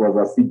referring to as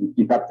a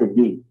CGT, capital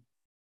gain?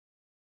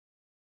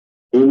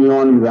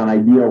 Anyone with an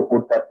idea of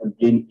what capital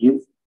gain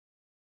is?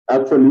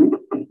 Actually,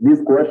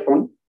 this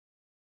question,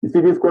 you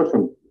see this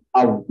question,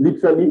 I've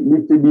literally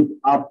lifted it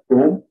up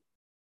from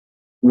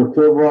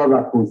whatever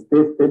that was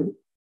tested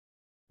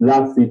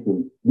last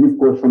sitting. This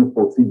question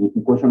for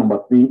CGT, question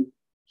number 3,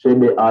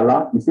 Shebe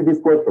Allah. You see this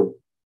question?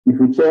 If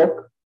you check,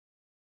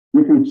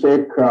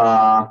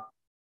 I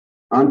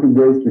want you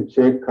guys to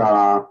check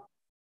our,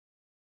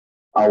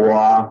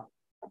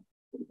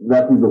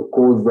 that is of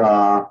course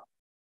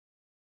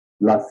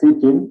last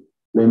sitting.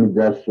 Let me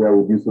just share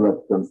with you so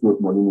that you can see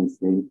what Molin is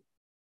saying.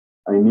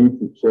 I need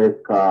to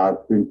check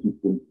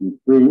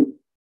 2023.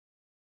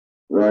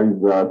 Where is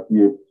the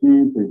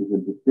PFT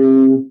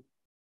 2023?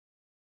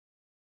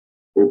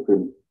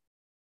 April.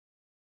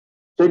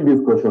 Check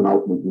this question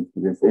out with the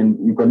students, and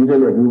you can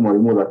easily agree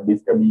more that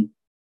basically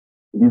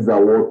these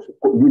are what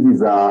this is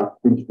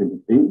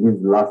 2023. This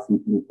is last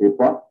sitting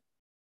paper.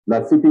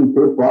 Last sitting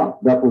paper,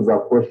 that was a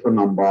question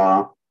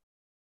number.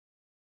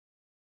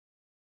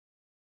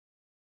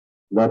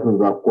 That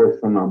was a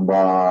question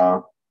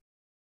number.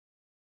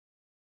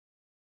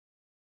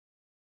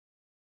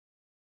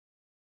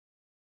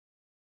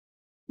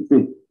 You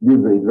see, this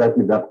is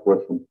exactly that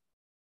question.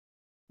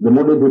 The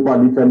model paper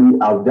literally,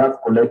 I've just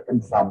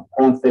collected some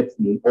concepts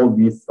in all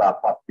these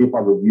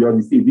papers of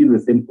yours. You see, this is the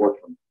same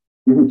question.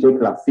 If you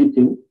check last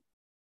sitting,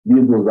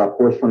 this was a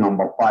question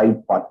number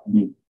 5, part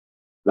B.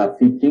 Last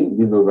sitting,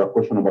 this was a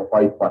question number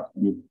 5, part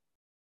B.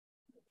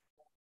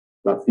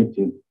 Last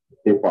sitting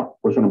paper,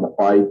 question number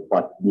 5,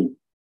 part B.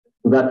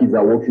 So that is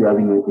what you're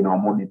having in our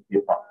model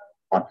paper,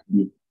 part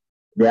B.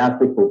 The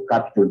aspect of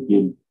capital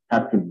gain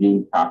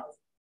tax.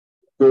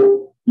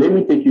 So let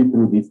me take you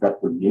through this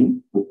capital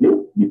gain quickly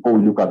before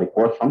we look at the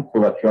question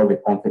so that you have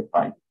the concept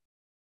right.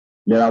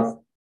 Let us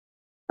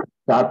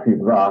start with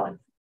the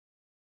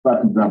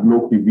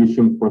block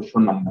revision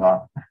question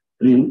number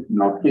 3.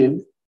 In our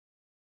case,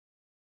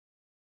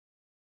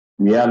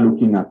 we are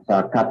looking at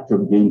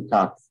capital gain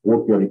tax,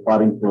 what we are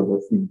referring to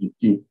as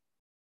CGT.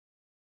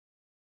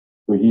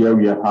 So here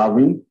we are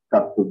having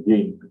capital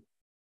gain.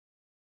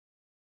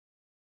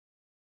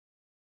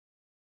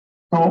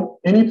 So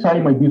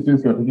anytime my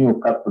business you're thinking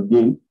of capital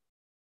gain,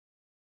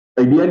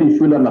 ideally you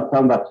should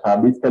understand that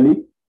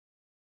basically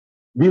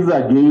these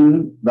are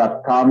gains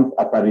that comes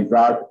as a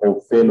result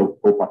of sale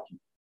of property.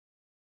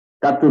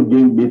 Capital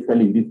gain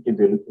basically in this case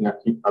we're looking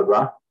at it as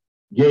a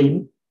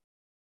gain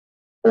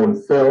on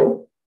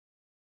sale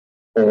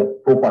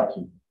of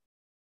property.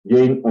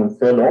 Gain on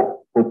sale of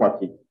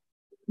property.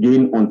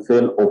 gain on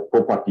sale of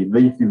property.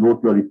 This is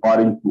what we're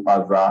referring to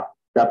as a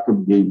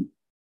capital gain.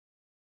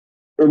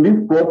 And this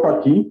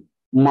property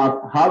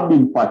must have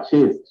been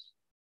purchased,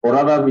 or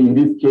rather in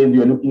this case,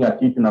 you're looking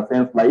at it in a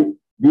sense like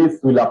this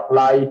will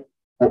apply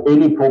for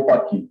any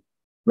property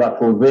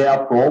that was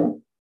there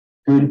from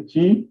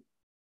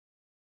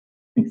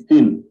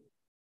 2016,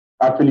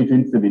 actually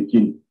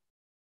 2017.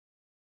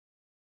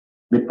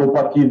 The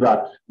property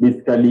that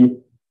basically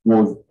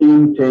was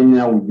in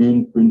Kenya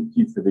within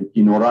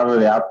 2017, or rather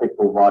the aspect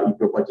of if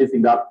you're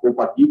purchasing that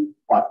property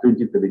for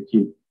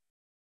 2017,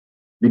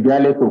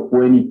 regardless of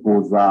when it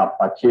was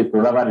purchased,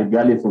 or rather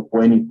regardless of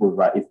when it was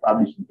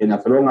established in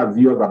Kenya. So long as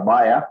you as a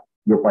buyer,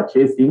 you're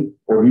purchasing,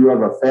 or you as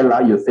a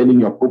seller, you're selling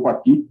your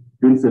property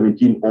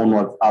 2017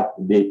 onwards up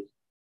to date.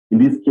 In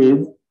this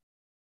case,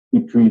 we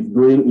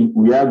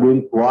are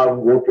going to have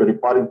what you're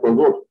referring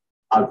to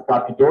as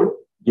capital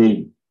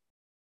gain.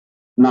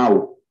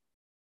 Now,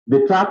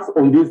 the tax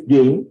on this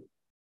gain,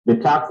 the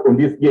tax on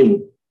this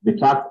gain, the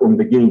tax on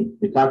the gain,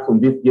 the tax on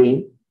this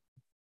gain,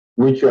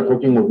 which you are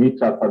talking of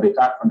it as the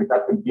tax on the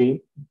capital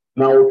gain,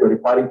 now what you're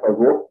referring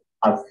to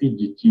as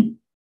CGT,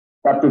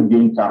 capital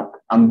gain tax.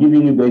 I'm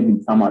giving you guys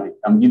in summary.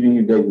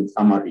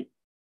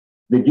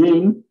 The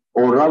gain,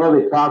 or rather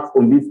the tax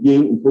on this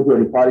gain, is what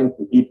we're referring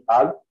to it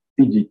as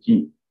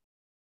CGT.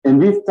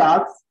 And this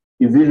tax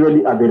is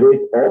usually at the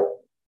rate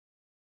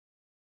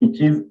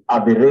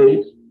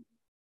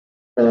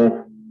of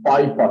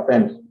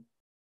 5%.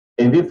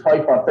 And this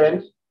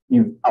 5%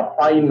 is a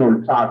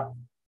final tax.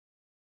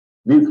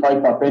 This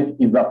 5%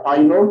 is a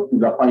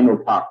final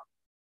tax.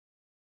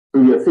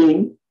 So we are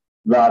saying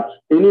that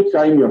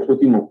anytime you are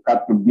talking of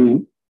capital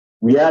gain,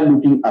 we are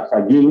looking at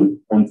a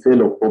gain on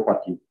sale of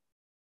property.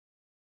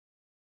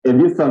 And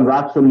this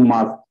transaction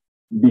must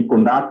be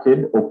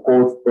conducted, of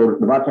course, or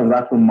that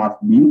transaction must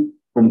be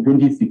from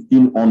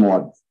 2016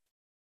 onwards.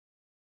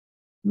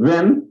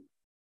 Then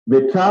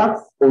the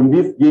tax on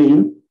this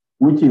gain,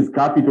 which is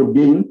capital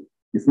gain,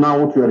 is now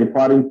what we are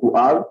referring to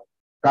as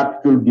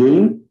capital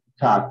gain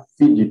tax,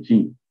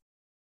 CGT.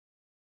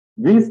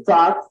 This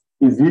tax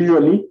is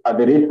usually at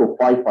the rate of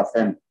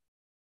 5%.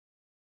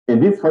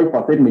 And this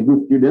 5%, my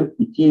good students,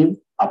 it is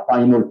a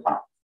final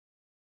tax.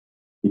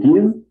 It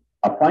is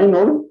a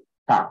final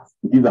tax.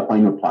 It is a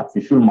final tax.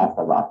 You should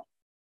master that.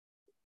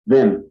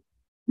 Then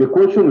the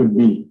question would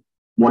be,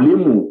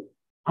 Mwalimu,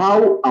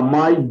 how am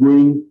I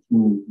going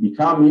to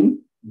determine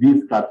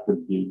this capital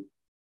gain?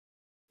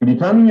 To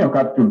determine your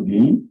capital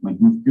gain, my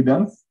good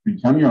students, to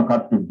determine your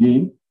capital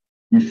gain,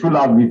 you should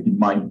have this in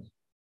mind.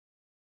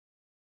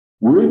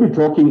 We will be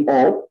talking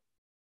of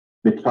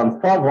the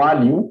transfer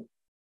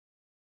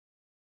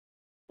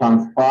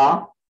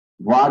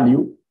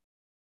value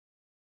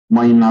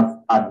minus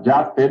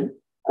adjusted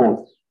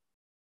cost.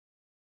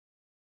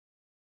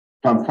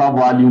 Transfer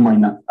value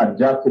minus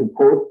adjusted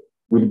cost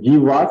will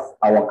give us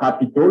our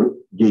capital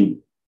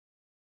gain.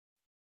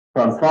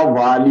 Transfer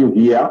value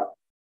here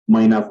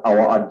minus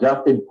our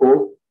adjusted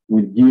cost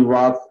will give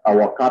us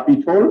our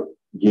capital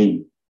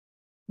gain.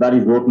 That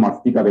is what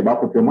must stick at the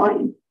back of your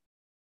mind.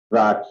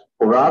 That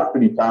for us to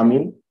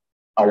determine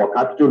our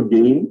capital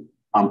gain,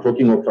 I'm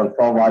talking of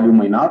transfer value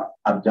minus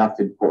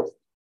adjusted cost.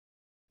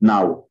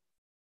 Now,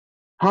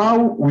 how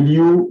will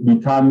you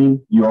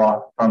determine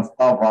your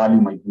transfer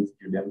value, my dear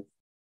students?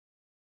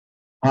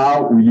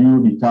 How will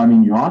you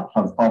determine your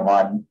transfer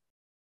value?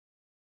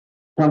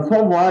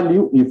 Transfer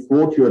value is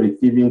what you are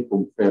receiving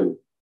from sales.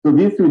 So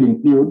this will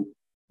include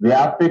the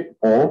aspect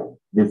of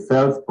the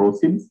sales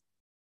proceeds,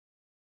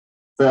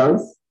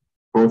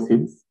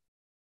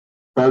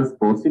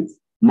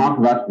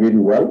 mark that very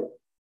well,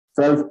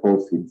 sales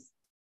proceeds.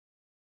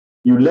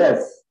 You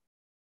less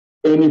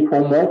any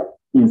form of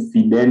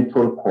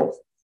incidental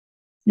costs.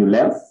 You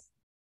less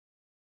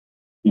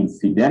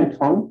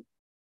incidental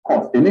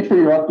cost. And make sure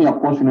you're asking a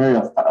question where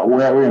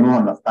you're not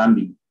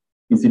understanding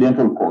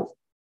incidental cost.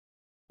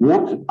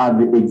 What are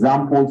the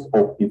examples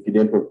of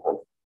incidental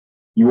cost?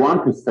 You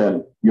want to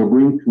sell, you're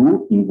going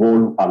to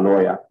involve a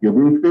lawyer. You're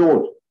going to pay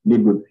what?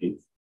 Legal fees.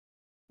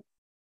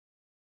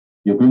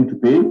 You're going to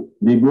pay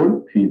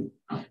legal fees.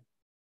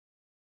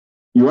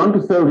 You want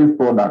to sell this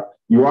product.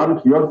 You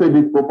want to sell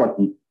this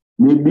property.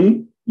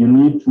 Maybe you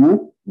need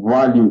to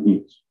value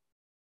it.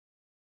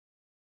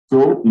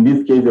 So in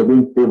this case, you're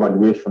going to pay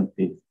valuation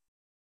fees.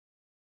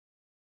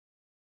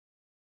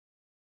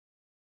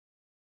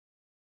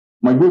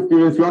 My good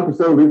students, you want to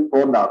sell this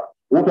product.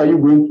 What are you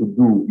going to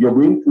do? You're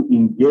going to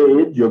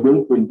engage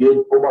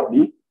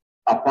probably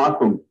a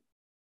person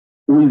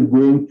who is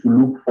going to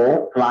look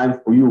for clients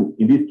for you.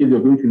 In this case, you're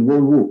going to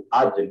involve who?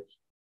 Agent.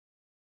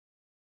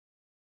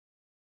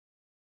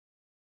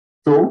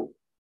 So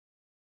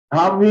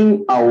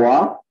having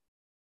our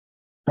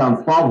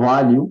transfer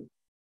value,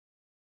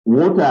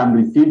 what I am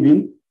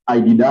receiving,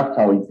 I deduct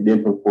our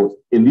incidental cost.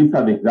 And these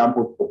are the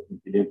examples of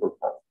incidental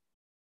cost.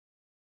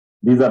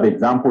 These are the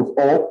examples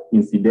of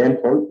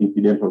incidental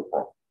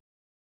cost.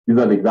 These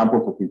are the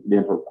examples of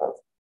incidental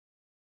cost.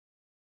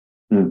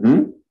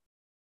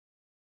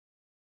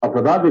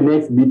 After that, the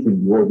next bit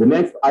will go. The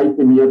next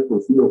item here,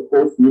 proceed, of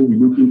course, we'll be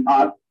looking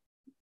at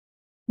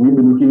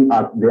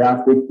the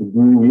aspect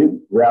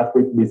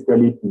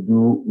basically to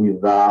do with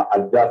the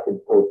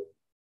adjusted cost.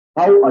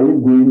 How are you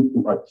going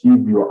to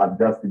achieve your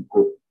adjusted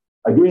cost?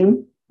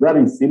 Again, that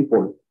is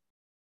simple.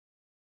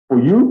 For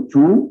you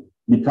to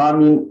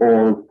determine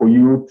or for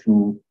you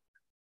to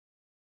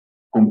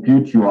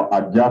compute your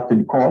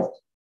adjusted cost,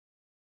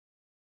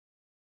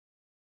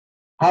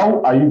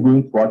 how are you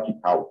going to work it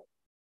out?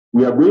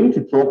 We are going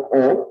to talk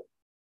of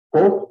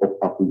cost of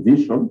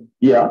acquisition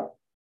here,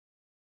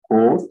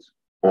 cost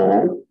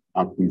of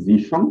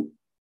acquisition,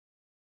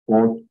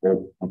 or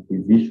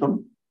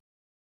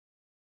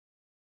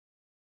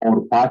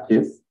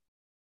purchase,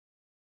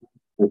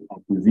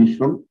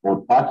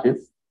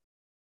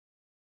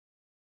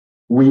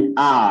 we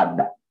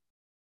add,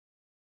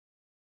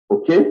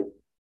 okay?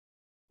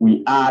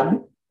 We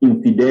add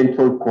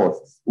incidental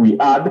costs. We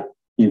add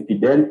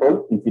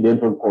incidental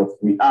costs.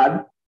 We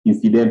add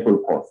incidental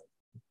costs.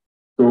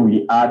 So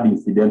we add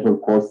incidental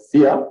costs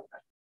here.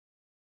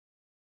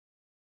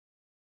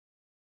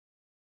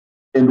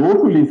 And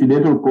what will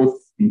incidental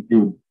costs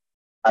include?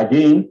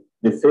 Again,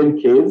 the same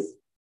case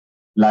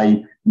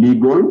like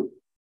legal,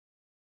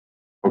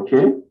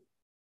 okay,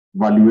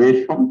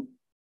 valuation,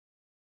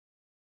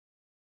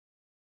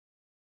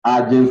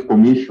 agent's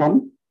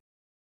commission,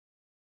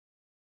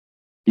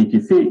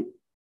 etc.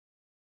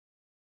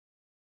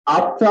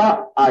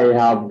 After I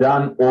have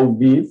done all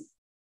this,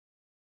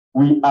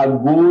 we are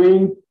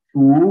going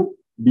to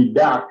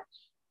deduct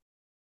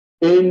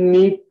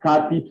any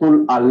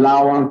capital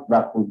allowance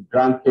that was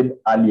granted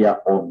earlier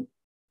on.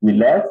 We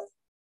left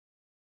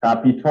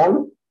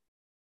capital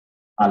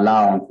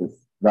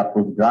allowances that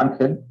was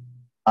granted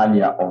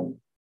earlier on,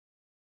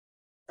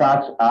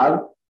 such as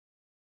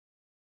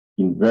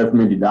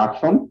investment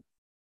deduction,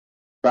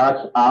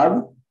 such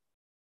as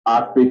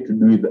aspect to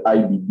do with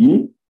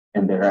IBD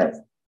and the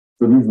rest.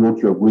 So this is what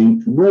you're going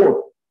to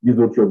do. This is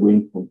what you're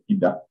going to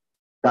consider,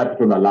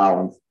 capital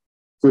allowance.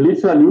 So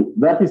literally,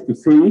 that is to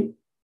say,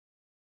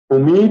 for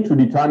me to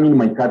determine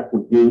my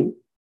capital gain,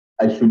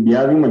 I should be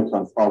having my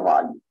transfer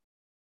value.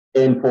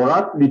 And for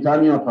us to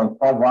determine our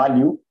transfer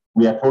value,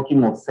 we are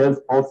talking of sales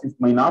process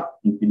minus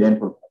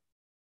incidental cost.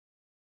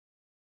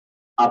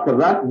 After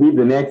that,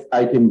 the next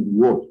item is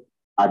what?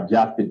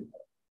 Adjusted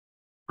cost.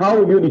 How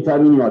will you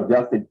determine your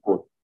adjusted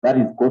cost? That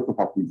is cost of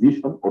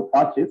acquisition or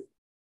purchase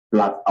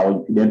plus our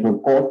incidental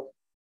cost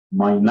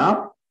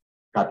minus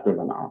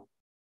capital allowance.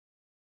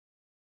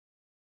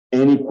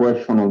 Any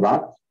question on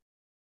that?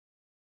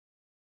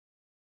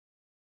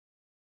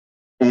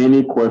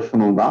 Any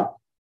question on that?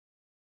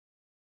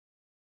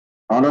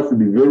 I want us to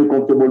be very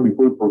comfortable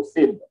before we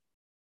proceed.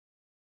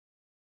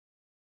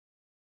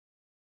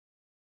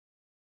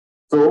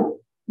 So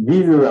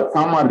this is a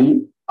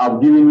summary.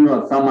 I've given you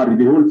a summary,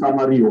 the whole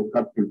summary of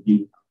capital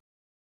gain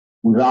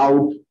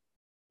without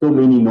so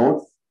many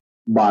notes,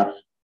 but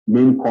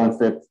main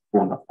concepts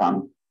to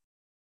understand.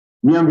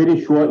 Me, I'm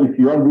very sure if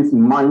you have this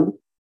in mind,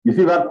 you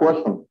see that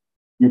question,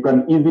 you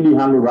can easily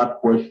handle that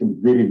question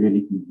very,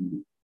 very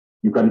easily.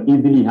 You can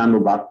easily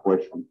handle that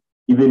question,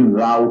 even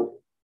without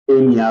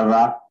any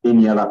other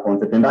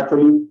concept. And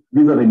actually,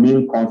 these are the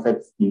main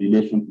concepts in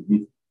relation to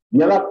this.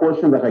 The other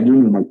question that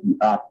again you might be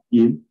asked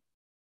is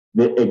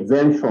the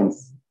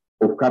exemptions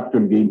of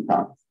capital gain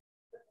tax.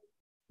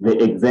 The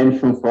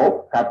exemptions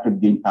of capital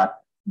gain tax.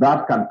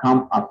 That can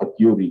come as a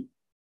theory.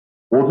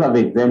 What are the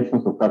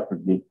exemptions of capital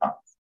gain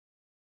tax?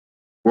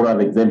 What are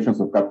the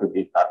exemptions of capital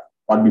gain tax?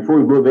 But before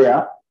we go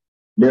there,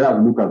 let us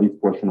look at this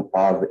question of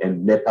ours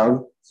and let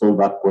us solve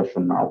that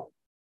question now.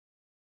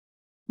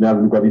 Let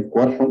us look at this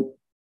question.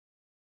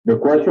 The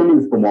question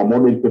is from our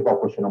model paper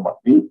question number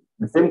 3.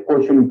 The same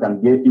question you can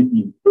get it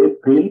in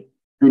April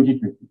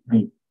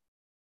 2023.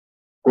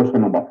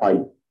 Question number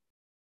 5.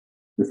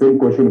 The same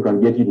question you can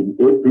get it in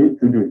April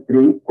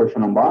 2023.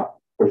 Question number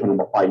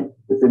 5.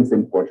 The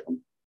same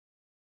question.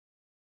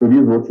 So this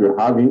is what we're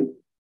having.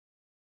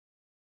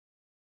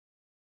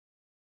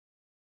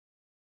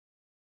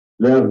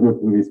 Let us go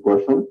through this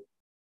question.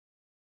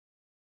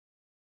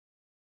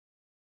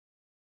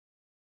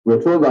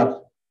 We're told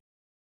that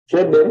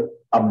Chebe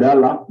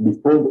Abdallah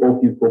disposed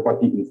of his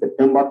property in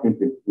September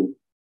 2022.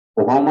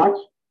 For how much?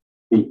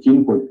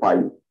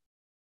 18.5.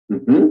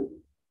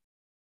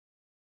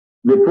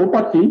 The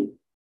property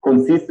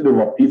consisted of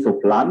a piece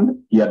of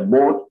land he had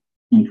bought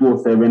in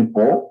 2007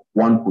 for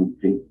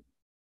 1.3.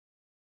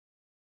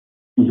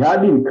 He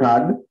had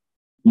incurred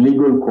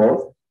legal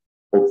costs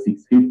of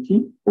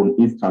 650 on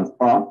his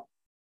transfer,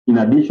 in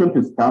addition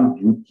to stamp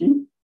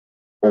duty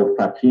of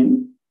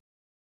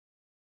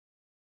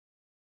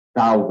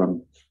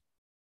 13,000.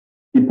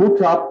 He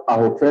put up a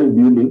hotel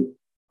building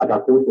at a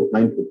cost of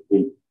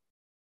 9.8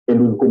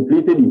 and was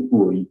completed in 2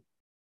 weeks.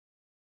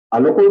 A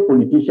local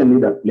politician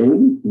made a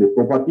claim to the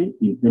property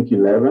in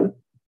 2011.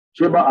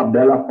 Sheba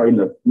Abdallah filed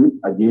a suit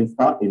against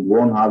her and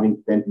won, having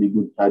spent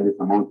legal charges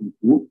amounting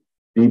to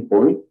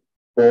 3.40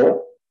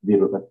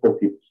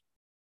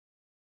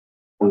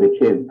 on the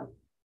case.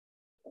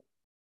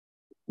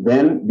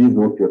 then this is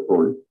what you're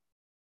told.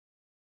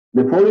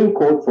 The following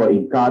costs were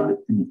incurred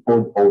to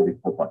dispose of the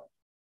property.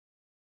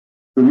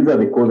 So these are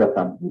the costs that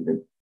are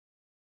given.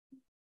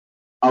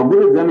 Our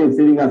good examiner is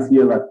telling us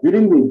here that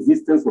during the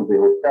existence of the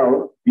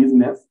hotel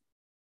business,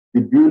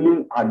 the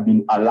building had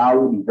been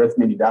allowed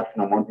investment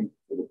deduction amounting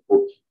to the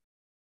 40.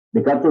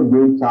 The capital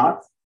gain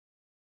tax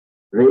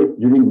rate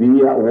during the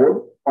year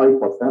was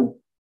 5%.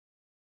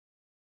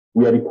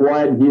 We are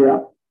required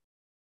here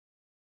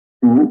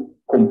to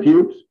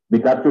compute the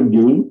capital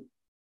gain,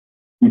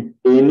 if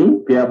any,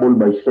 payable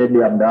by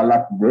Shady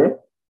Abdallah to the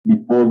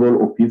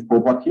disposal of his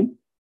property,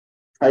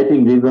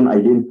 citing reason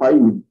identified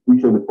with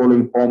which of the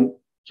following forms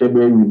Shady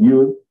will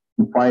use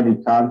to find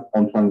returns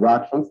on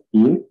transactions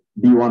in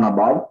B1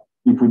 above.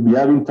 If we'd be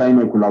having time,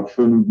 I could have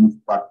shown you this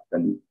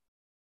practically.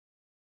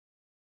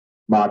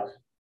 But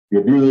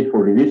we're doing it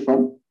for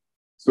revision.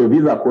 So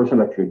these are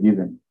questions that you're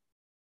given.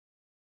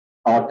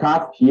 Our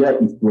task here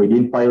is to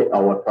identify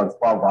our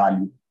transfer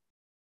value.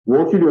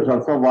 What should your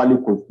transfer value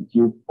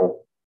constitute of?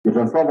 The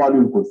transfer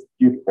value will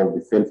constitute of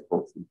the sales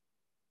proceeds.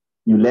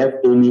 You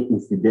left any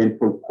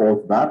incidental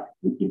cost that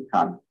we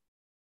incurred.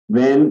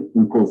 Then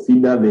we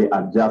consider the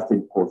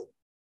adjusted cost.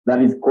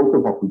 That is cost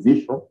of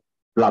acquisition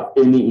plus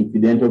any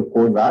incidental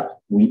cost that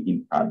we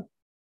incurred.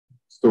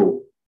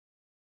 So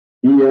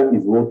here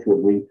is what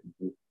you're going to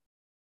do.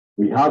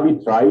 We have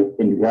it right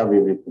and we have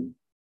everything.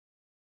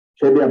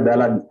 Shady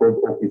Abdallah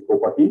disposed of his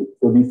property.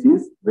 So this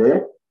is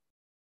the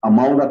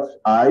amount that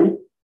I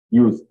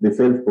use, the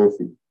sales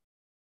proceeds.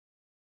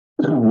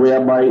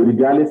 Whereby,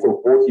 regardless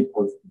of what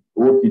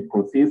it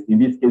consists, in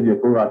this case, we are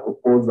told that,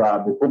 of course,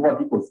 the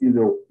property consists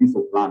of a piece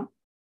of land.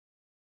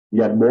 We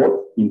had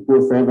bought in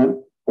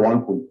 2007 for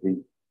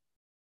 1.3.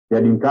 They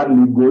had incurred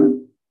legal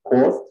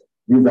costs.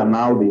 These are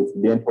now the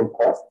incidental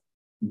costs.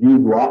 These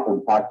were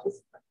on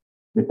purchase.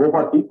 The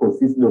property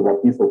consisted of a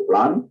piece of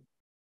land.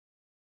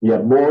 We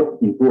had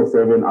bought in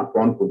 2007 at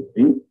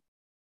 1.3.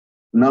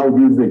 Now,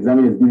 this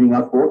examiner is giving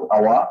us what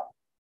our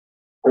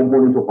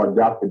component of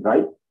adjusted,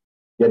 right?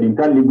 They had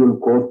incurred legal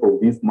cost of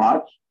this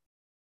much,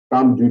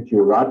 stamp duty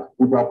of that,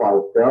 put up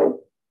ourselves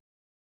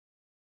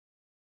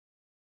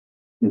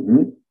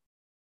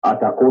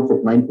at a cost of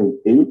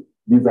 9.8.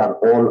 These are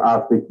all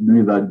aspects,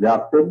 these are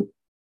adjusted.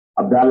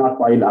 Abdallah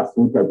filed a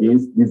suit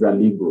against, these are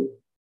legal.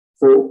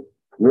 So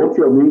what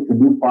you are going to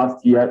do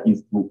first here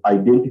is to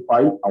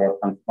identify our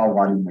transfer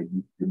value, my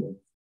dear students.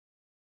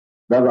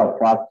 That's our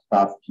first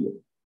task here.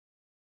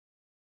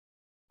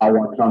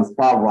 Our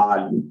transfer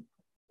value,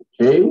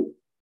 okay?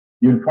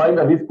 You'll find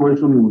that this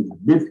question is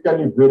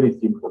basically very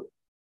simple.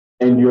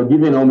 And you're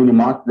given how many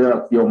marks? Let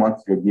us see how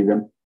much you're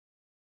given.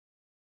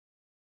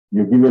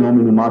 You're given how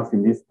many marks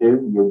in this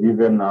case? You're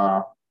given,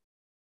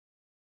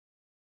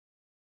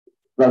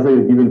 let's say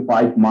you're given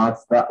 5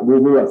 marks.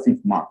 We are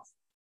 6 marks.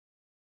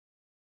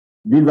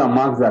 These are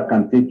marks that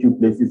can take you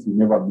places you've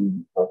never been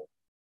before.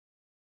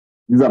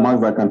 These are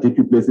marks that can take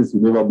you places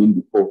you've never been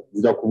before.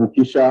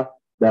 Zitakuvukisha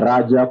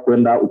daraja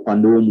kwenda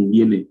upande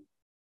mwingine.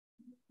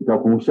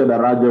 Zitakuvukisha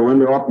daraja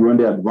uende wapi?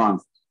 Uende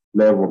advanced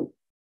level.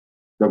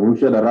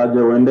 Zitakuvukisha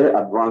daraja uende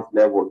advanced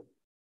level.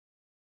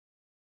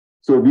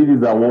 So this is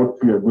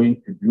what we are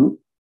going to do.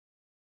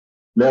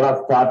 Let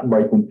us start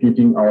by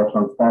computing our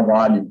transfer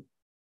value.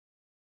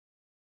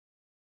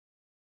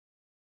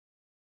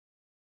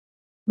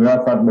 Let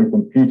us start by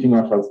computing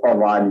our transfer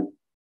value.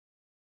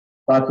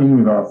 Starting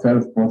with our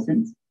sales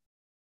proceeds.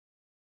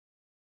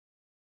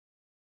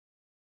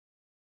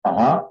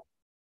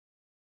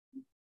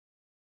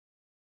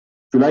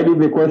 Should I leave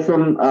the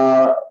question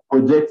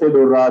projected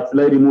or should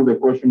I remove the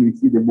question? We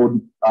see the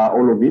board,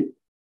 all of it.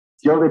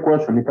 See all the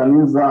question. You can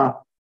use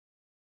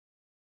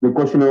the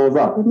question was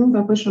up. Remove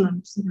the question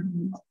and see the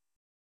name.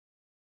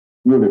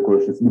 Remove the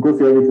questions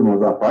because everything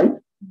was up, right?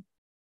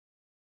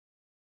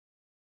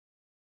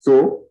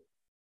 So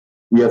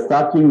we are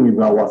starting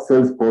with our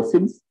sales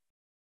proceeds.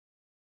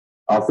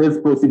 Our sales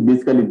proceeds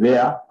basically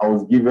there. I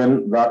was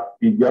given that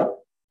figure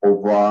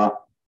of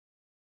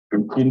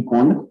 15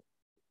 pounds.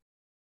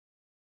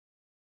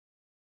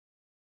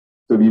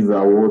 So these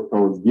are what I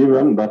was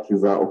given. That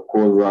is, of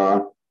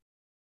course,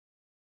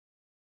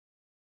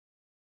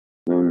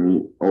 let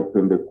me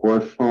open the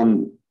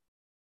question.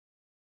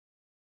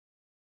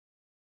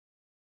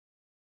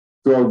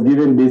 So I was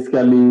given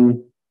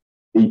basically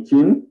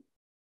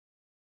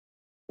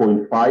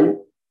 18.5.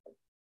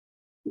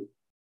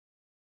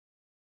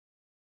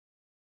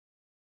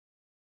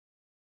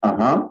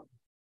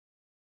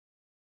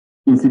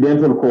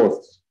 Incidental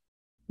costs.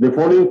 The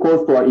following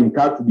costs were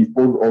incurred to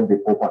dispose of the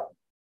property.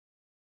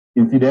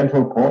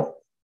 Incidental costs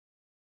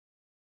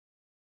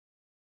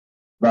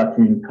that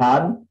we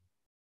incurred.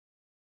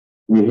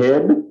 We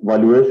had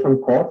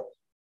valuation costs.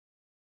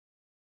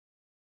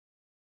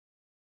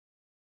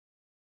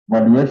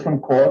 Valuation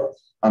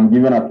costs, I'm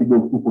given a figure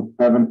of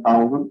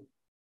 247,000.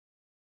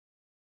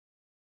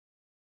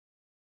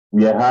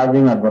 We are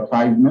having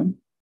advertisement.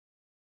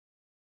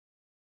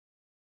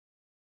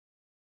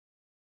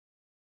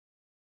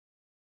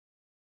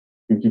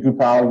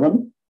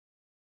 $52,000.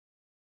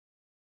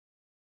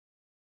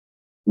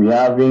 We're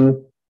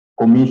having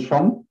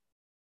commission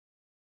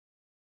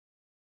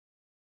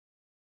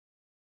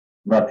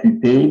that we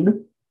paid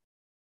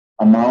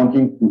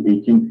amounting to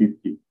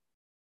 1850.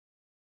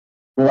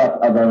 So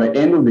that at the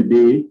end of the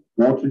day,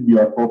 what should be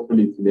our total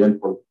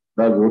incidental?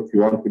 That's what we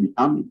want to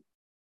determine.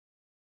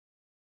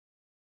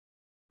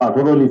 Our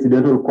total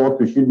incidental cost,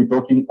 we should be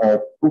talking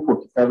of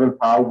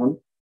 247,000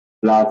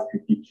 plus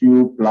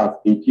 52 plus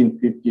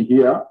 1850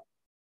 here.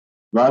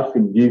 That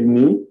should give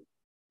me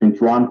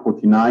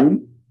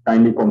 2149.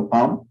 Kindly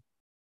confirm.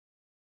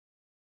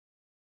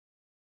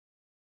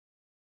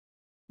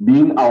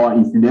 Being our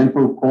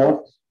incidental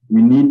cost,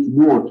 we need to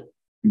do what?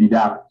 To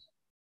deduct.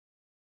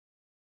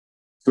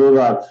 So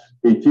that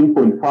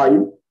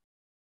 18.5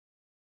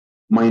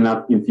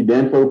 minus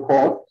incidental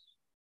cost,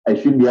 I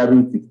should be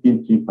having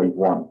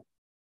 16,351.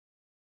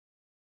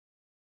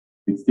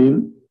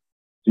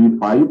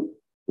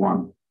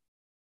 16,351.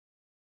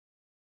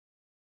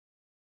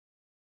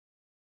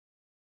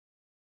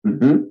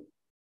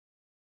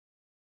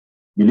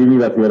 Believing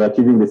that we are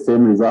achieving the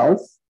same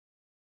results.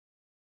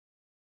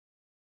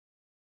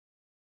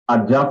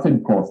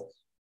 Adjusted cost.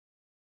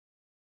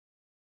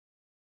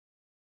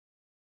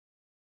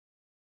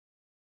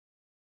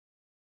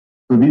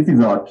 So this is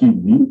our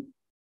TD,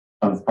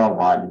 transfer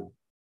value.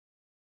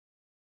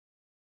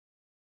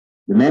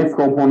 The next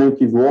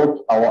component is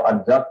what? Our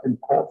adjusted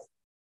cost.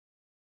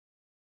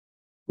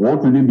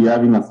 What will we be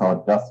having as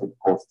our adjusted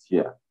cost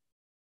here?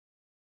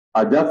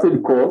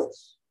 Adjusted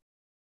costs,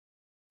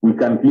 we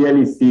can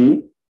clearly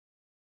see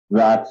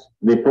that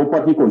the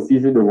property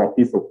consisted of a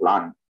piece of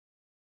land.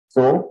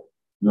 So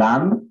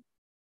land,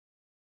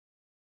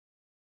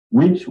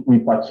 which we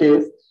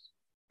purchased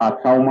at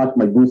how much,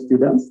 my good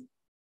students?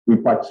 We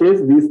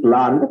purchased this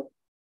land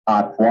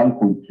at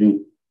 1.3.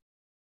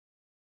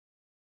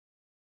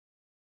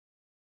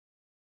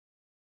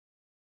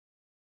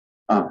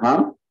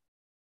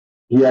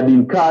 He had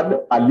incurred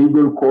a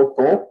legal cost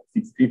of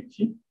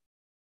 650.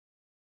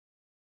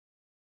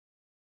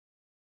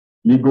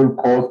 Legal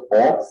cost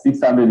of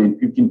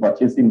 615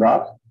 purchasing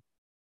that.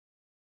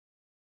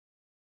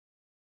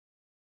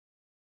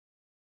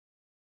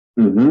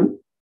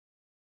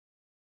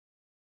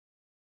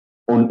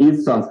 On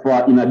its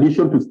transfer, in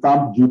addition to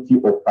stamp duty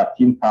of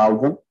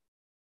 13,000,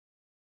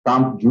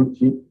 stamp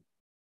duty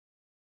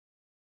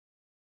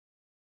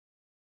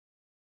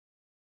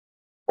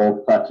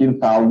of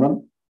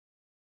 13,000.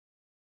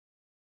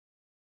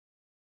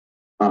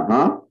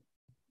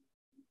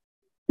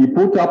 He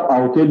put up a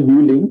hotel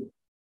building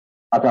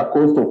at a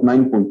cost of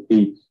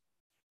 9.8.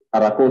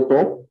 At a cost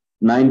of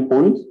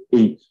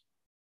 9.8.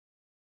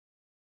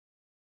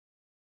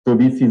 So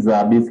this is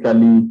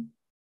basically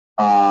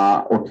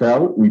a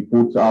hotel. We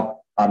put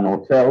up an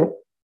hotel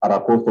at a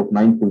cost of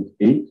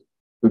 9.8.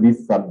 So this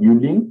is a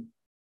building.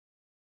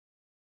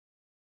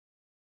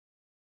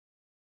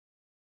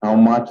 How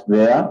much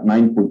there?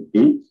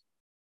 9.8.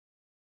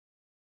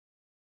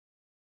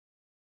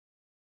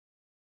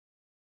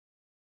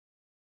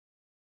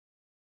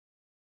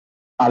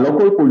 A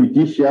local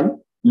politician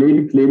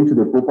laid claim to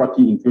the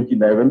property in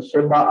 2011.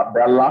 Sheba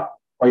Abdallah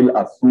filed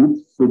a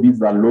suit. So this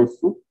is a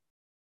lawsuit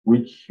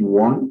which he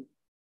won.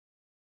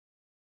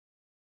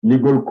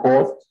 Legal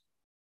cost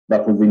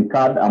that was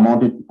incurred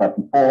amounted to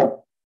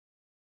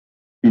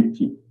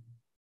 34.50.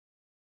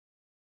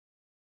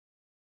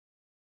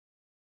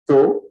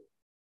 So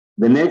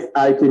the next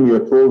item,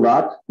 you're told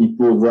that it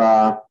was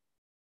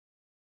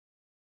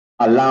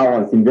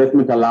allowance,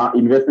 investment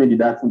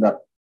deduction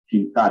that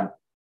she incurred.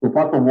 So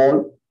first of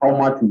all, how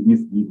much will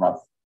this give us?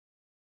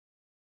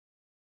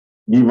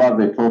 Give us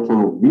the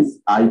total of these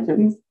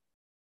items,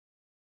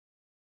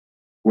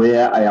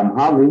 where I am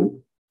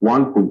having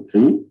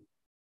 1.3.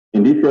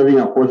 And if you're having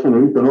a question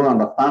or if you're not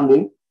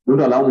understanding,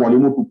 don't allow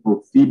Mwalimu to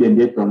proceed and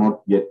yet you're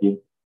not getting.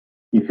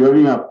 If you're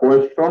having a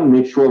question,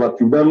 make sure that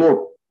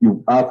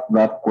you've asked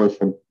that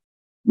question.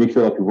 Make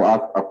sure that you've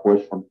asked a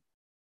question.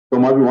 So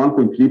maybe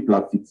 1.3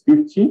 plus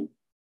 650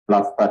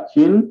 plus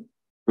 13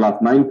 plus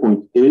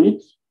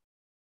 9.8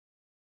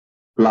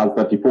 plus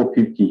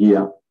 34.50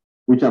 here,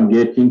 which I'm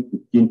getting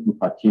 15 to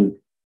 13.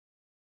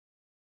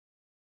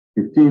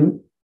 15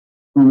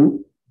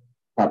 to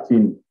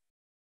 13.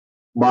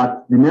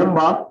 But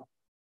remember,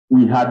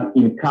 we had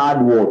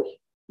incurred what?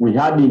 We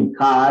had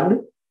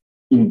incurred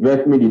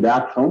investment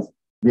deductions.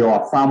 There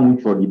were some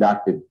which were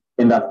deducted.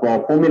 And as for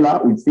our formula,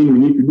 we've seen we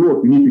need to do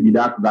what? We need to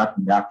deduct that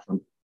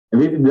deduction.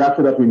 And this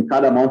deduction that we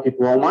incurred amounted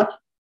to how much?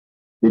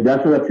 The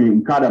deduction that we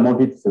incurred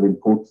amounted to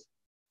 740.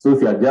 So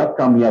if you have just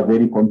come here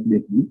very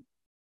confidently,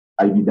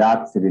 I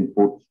deduct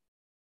 740.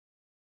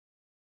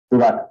 So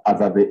that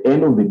as at the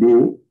end of the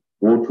day,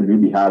 what will we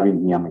be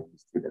having here, my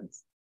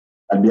students?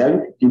 I'll be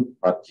having 15 to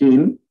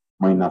 13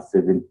 minus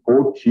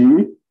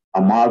 740.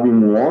 I'm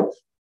having what?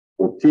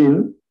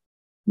 14.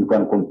 You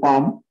can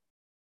confirm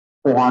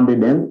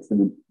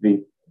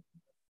 473.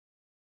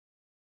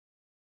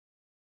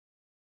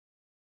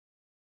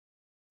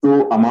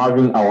 So I'm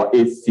having our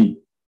AC,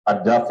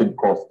 adjusted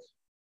cost.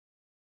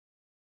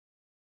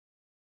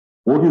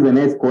 What is the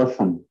next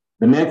question?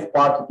 The next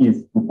part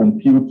is to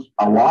compute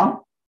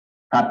our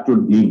capital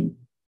gain,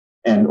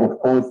 and of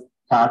course,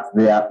 tax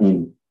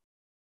therein.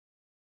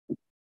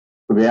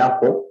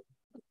 Therefore,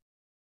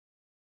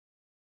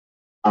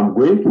 I'm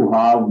going to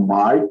have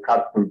my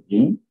capital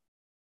gain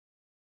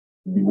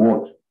be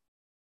what?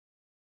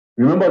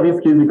 Remember this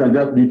case, you can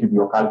just do it with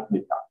your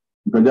calculator.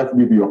 You can just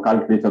do it with your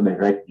calculator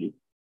directly.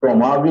 So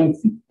I'm having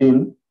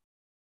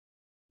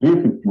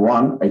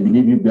 16,351. I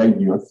believe you guys,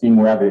 you are seeing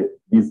where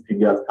these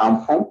figures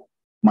come from.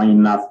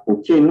 Minus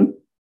 14,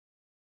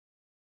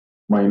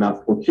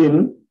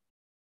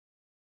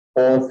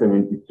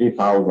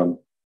 473,000.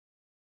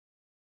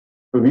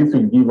 So this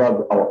will give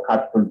us our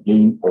capital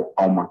gain of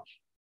how much?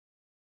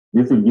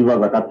 This will give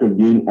us a capital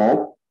gain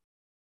of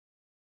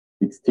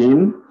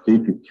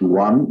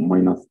 16,351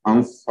 minus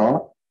answer.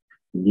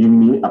 Give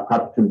me a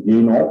capital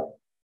gain of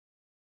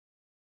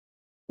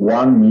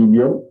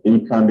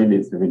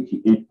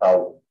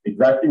 1,878,000.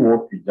 Exactly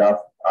what we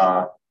just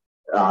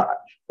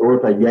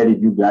what I get it,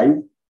 you guys.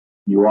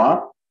 You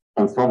are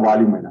transfer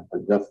value minus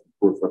adjust.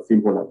 It's as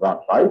simple as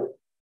that, right?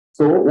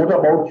 So what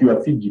about your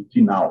CGT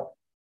now?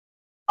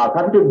 Our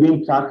capital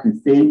gain tax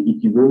is saying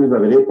it is always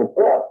at the rate of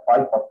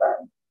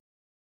 5%.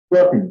 So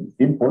it is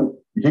simple.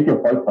 You take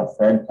your 5%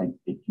 times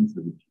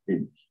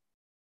 1873,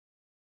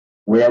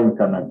 where we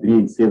can agree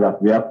and say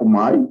that therefore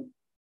my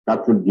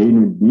capital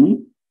gain will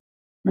be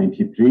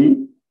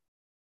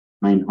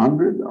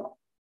 93,900.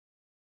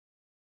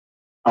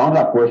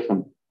 Another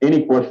question.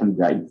 Any question,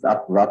 guys,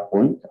 up to that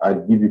point?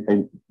 I'll give you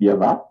time to hear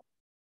that.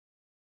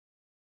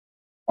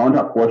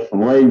 Another question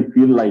where you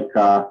feel like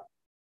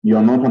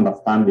you're not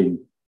understanding,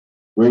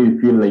 where you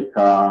feel like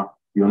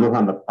you're not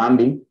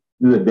understanding,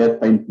 this is the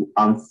best time to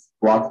ask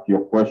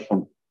your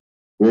question.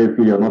 Where you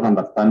feel you're not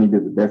understanding,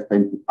 this is the best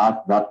time to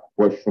ask that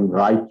question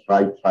right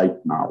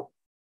now.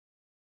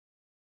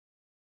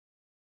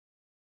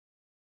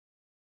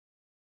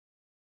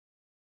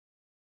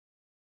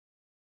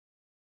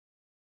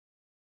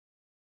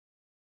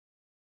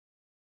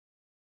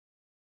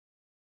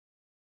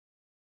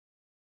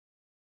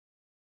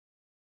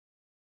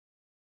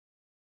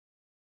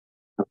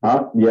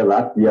 Clear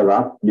that, take your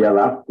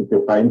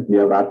time,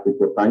 clear that, take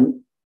your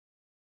time.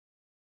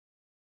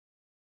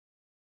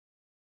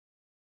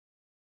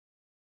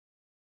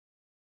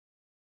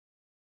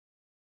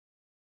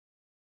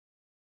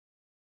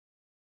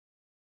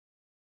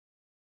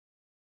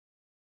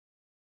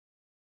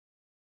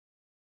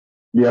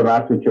 Clear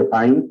that, take your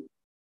time.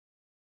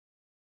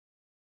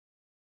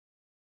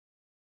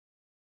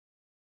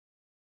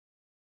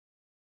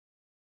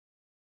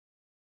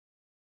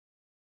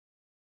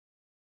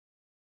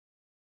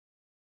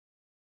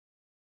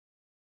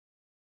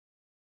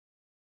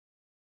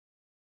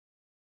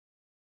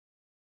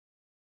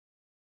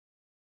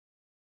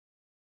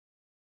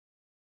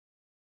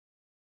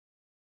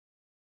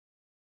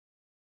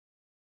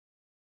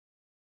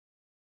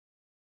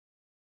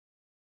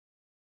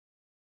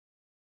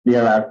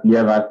 Clear that,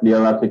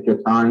 take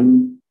your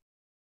time.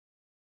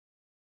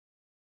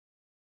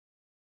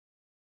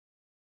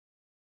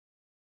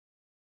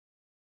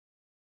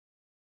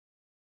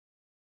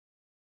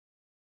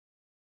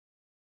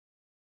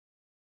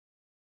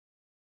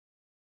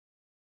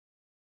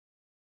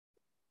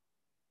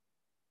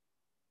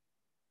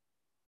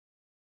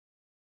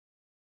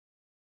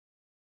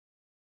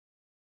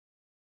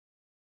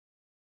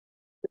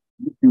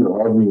 If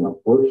you're having a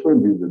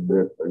question, this is the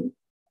best time.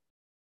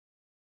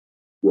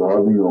 If you're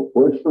having a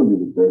question, this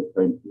is the best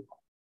time.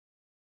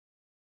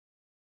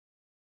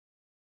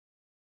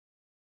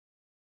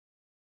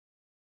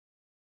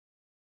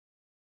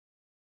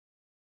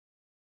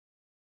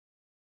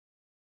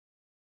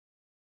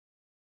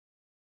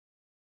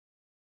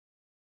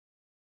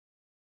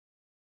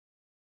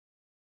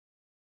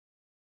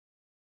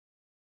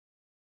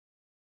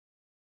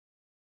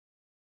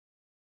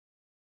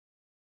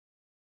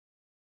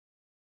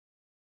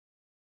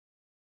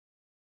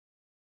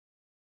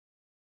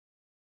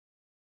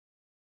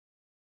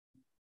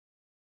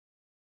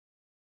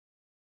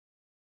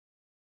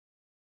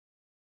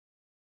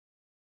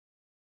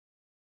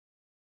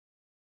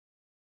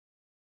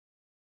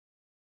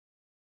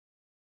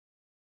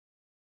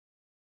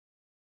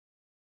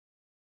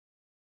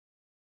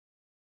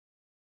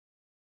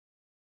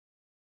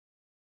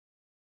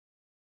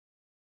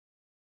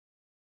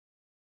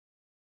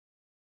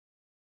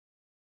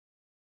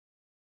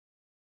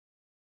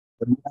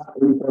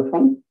 Any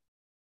question?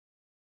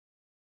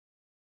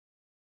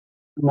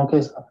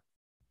 Okay, sir.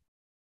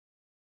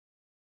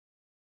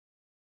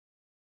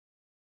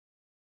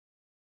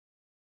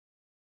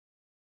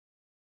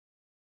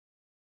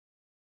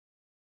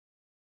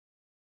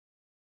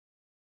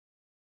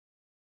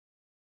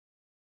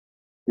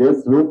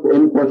 Yes, Ruth,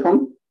 any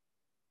question?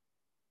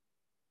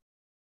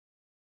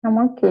 I'm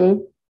okay.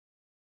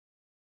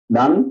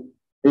 Dan,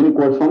 any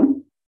question?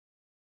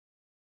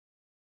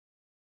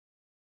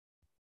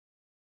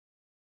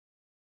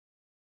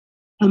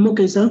 I'm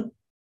okay, sir.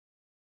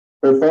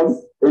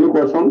 Professors, any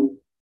question?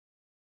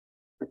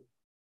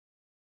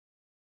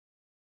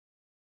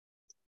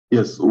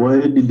 Yes,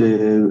 why did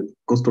the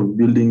cost of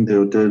building the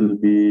hotel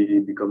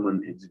become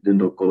an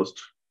incidental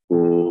cost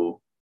for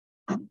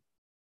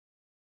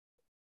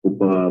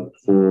for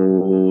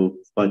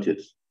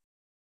purchase.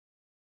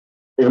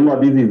 Remember,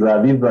 this is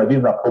a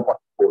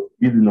property cost.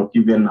 This is not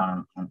even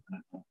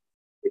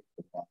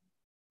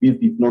this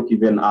is not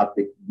even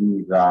aspect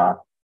with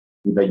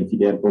the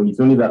incidental. It's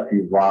only that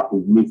we've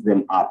mixed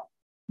them up.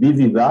 This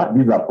is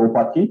a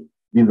property.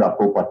 This is a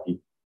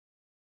property.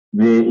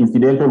 The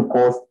incidental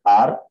costs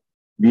are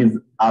these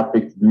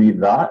aspects with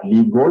the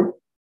legal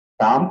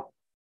stamp,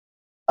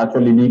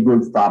 actually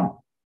legal stamp,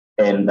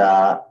 and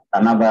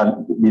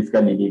another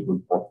basically legal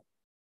cost.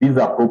 These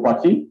are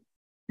property.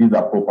 These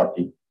are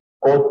property.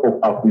 Cost of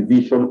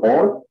acquisition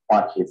or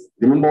purchase.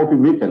 Remember what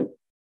we've written?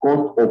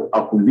 Cost of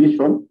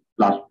acquisition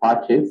 /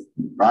 purchase,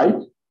 right?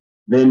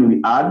 Then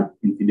we add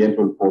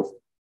incidental cost.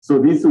 So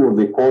this was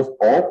the cost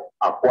of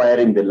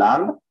acquiring the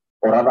land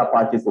or other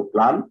purchase of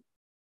land.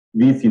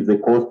 This is the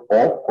cost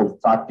of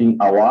constructing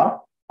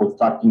our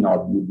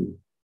building.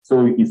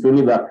 So it's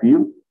only that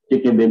we've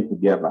taken them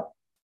together.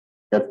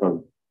 That's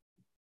all.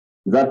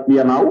 Is that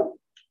clear now?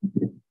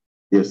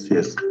 Yes,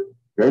 yes.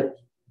 Right?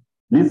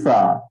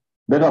 Lisa,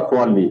 let us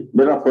only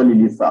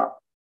Lisa.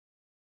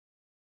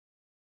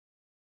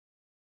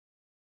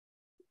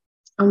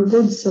 I'm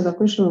good, so the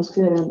question was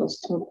clearly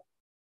understood.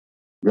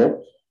 Right?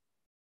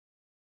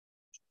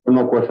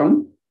 No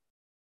question?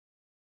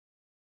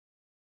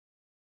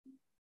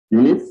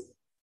 Eunice,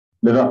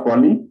 let us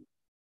only.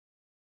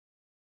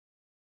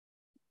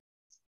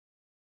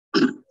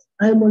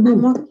 I'm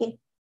Okay.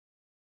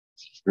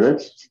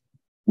 Right?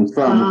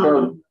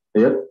 Musa,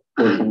 yes?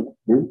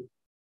 Please.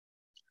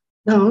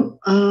 Now,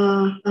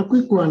 a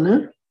quick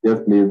one. Yes,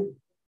 please.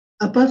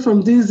 Apart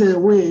from this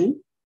way,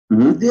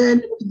 Mm-hmm.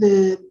 then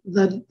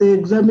that the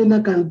examiner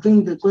can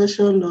bring the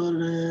question,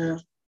 or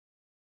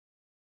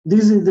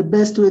this is the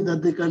best way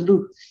that they can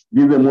do.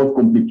 This is the most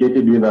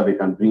complicated way that they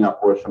can bring a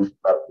question to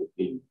that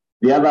thing.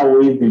 The other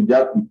way is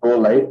just be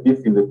told like this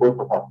is the cost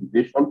of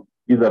acquisition,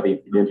 these are the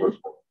incidental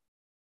costs.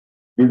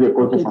 This is the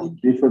cost of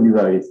acquisition, these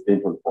are the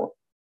incidental costs.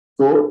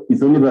 So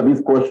it's only that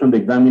this question the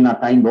examiner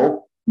kind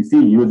of, you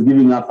see, he was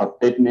giving us a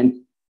statement,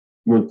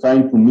 he was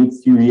trying to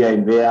mix you here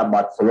and there,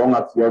 but so long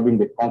as you're having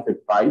the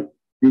concept right,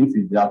 things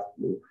is just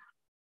clear.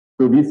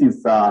 So this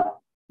is the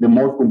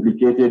most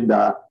complicated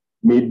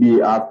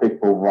maybe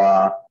aspect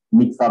of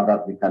mix-up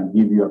that we can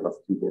give you as a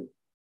student.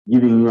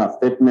 Giving you a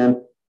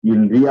statement,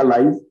 you'll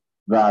realize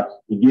that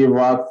he gave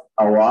us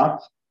our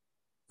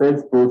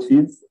sales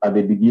proceeds at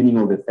the beginning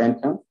of the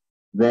sentence,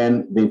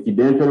 then the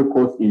incidental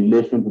cost in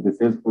relation to the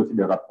sales proceeds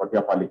that are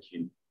pale.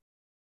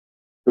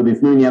 So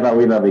there's no any other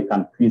way that they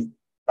can twist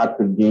that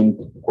to gain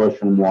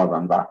question more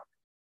than that.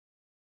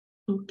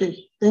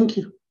 Okay, thank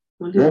you.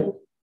 Okay.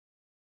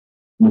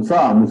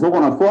 Musa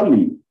kuna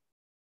swali?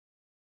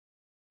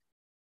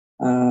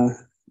 I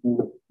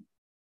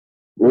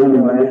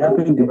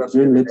haven't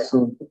explained it,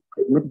 so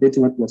I'm not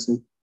getting what you're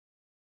saying.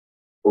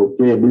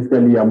 Okay,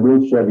 basically, I'm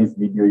going to share this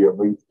video. You're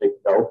going to check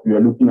it out. We are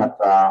looking at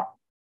our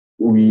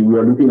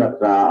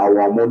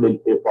model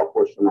paper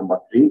question number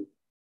 3.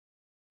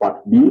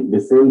 Part B,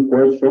 the same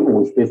question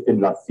was tested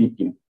last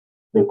sitting.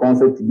 The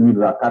concept to do with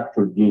the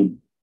capital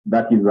gain.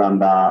 That is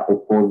under,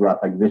 of course, the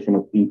taxation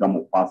of income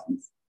of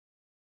persons.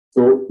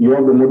 So you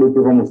have the model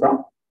paper,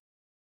 Musa?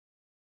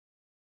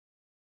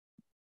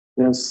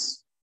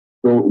 Yes.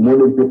 So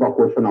model paper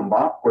question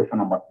number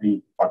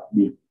 3, part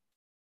B.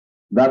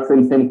 That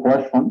same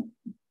question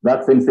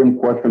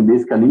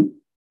basically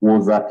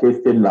was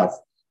tested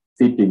last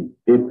sitting,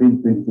 April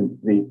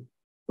 2023.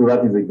 So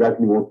that is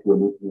exactly what we are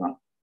looking at.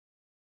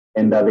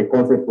 And the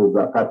concept was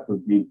the capital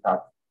gain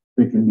tax.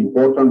 So it will be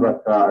important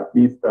that at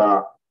least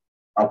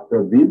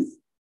after this,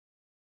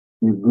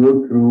 you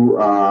go through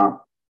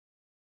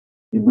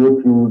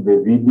the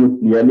video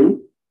clearly,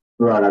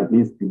 so that at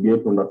least you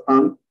get to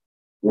understand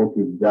what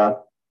we just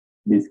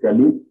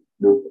basically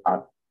looked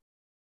at.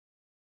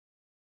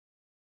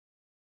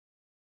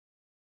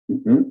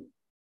 Mm-hmm.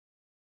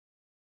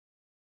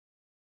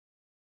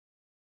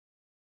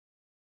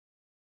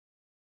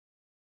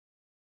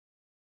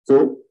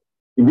 So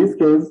in this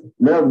case,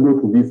 let us go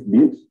to this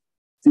bit,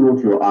 see what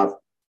you're asked.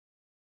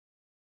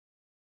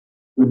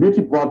 The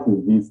beauty part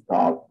is this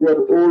stuff. We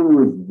are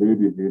always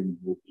very, very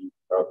beauty,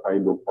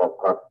 kind of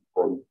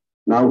practical.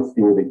 Now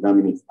see what the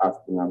examiner is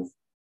asking us.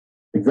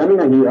 The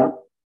examiner here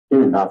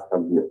came and asked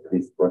us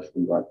this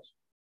question, but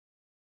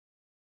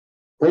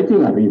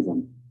citing a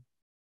reason,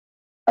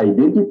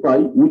 identify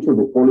which of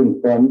the following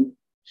forms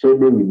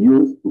Shebe will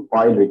use to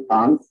file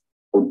returns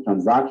on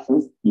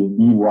transactions in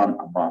B1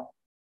 above.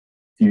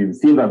 So you've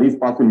seen that this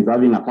person is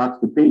having a tax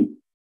to pay.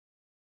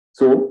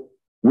 So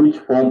which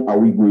form are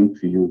we going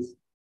to use?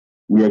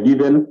 We are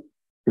given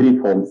 3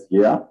 forms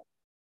here: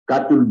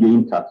 capital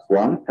gain tax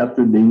 1,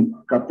 capital gain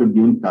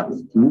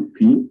tax 2,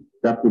 P,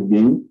 capital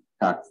gain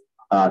tax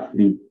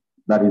 3.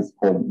 That is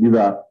form. These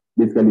are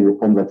basically the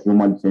forms that you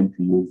normally tend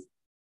to use.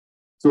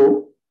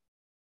 So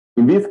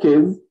in this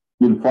case,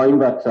 you'll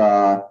find that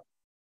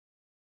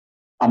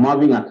I'm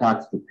having a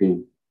tax to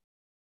pay.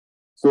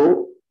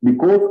 So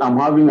because I'm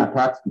having a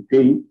tax to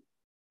pay,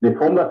 the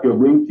form that you're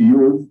going to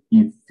use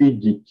is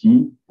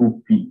CGT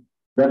 2P.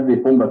 That's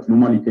the form that we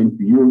normally tend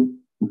to use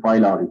to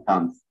file our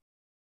returns.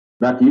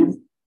 That is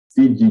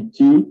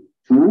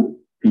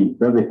CGT2P.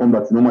 That's the form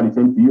that we normally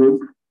tend to use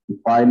to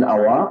file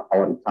our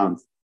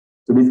returns.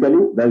 So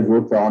basically, that is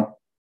what I want.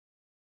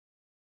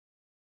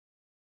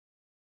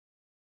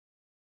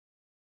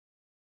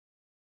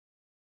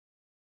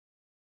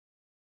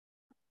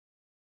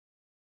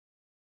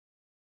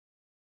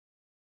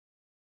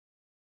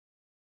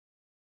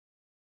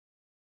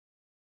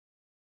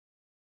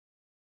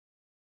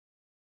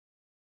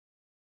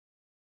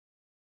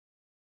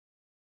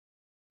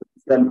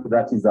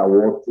 That is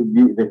what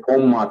the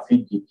form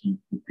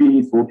CGT2P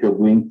is what you're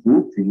going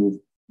to use.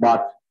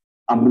 But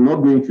I'm not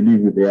going to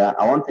leave you there.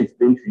 I want to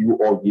explain to you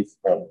all these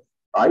forms,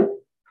 right?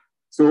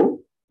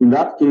 So in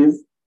that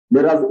case,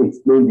 let us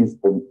explain this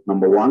form,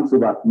 number one, so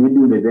that maybe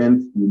in the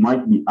event you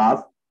might be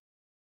asked,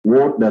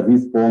 what does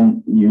this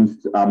form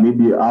use?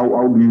 Maybe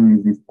how do you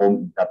use this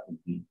form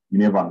interpretively? You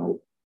never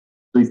know.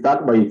 So we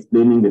start by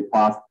explaining the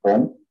first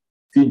form,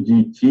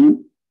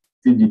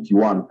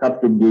 CGT1,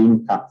 capital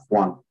gain tax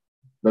 1.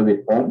 That's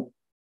the form.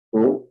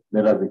 So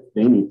let us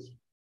explain it.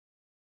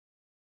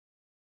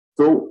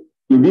 So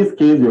in this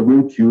case, you're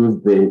going to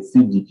use the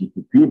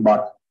CGT2P,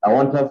 but I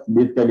want us to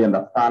basically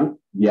understand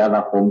the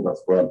other forms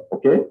as well,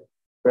 okay?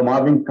 So I'm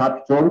having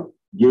capital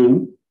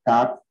gain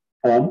tax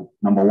form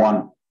number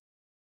 1.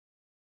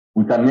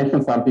 We can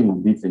mention something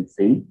of this and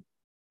say,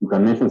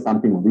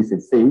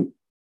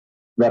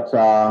 that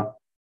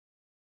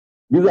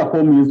these are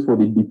forms used for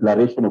the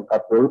declaration of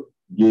capital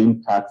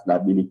gain tax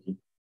liability.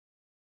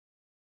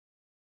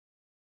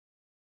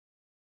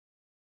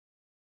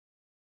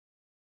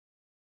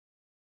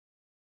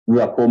 We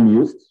are form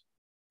used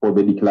for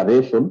the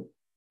declaration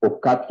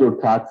of capital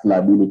tax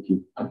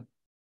liability.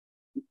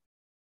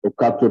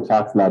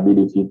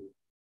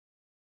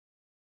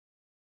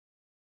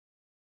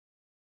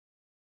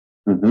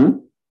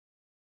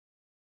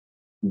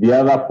 The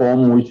other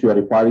form which you are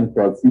referring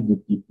to as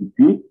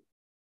CGT2P,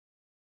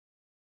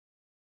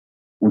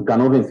 we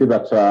can often say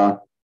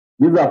that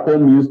these are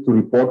forms used to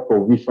report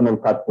provisional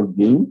capital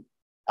gain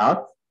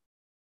tax.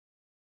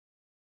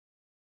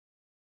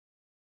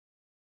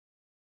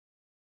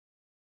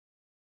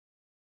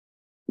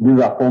 These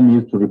are forms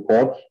used to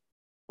report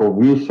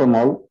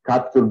provisional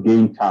capital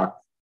gain tax.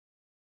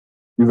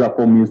 These are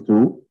forms used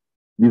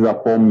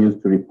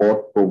to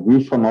report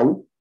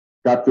provisional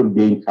capital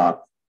gain tax.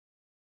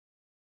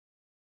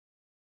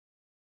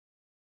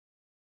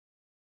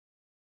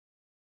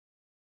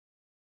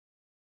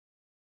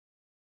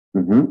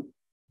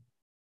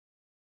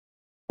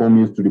 Form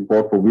used to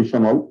report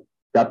provisional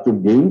capital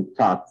gain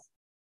tax.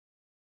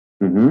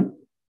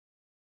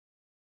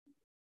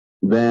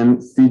 Then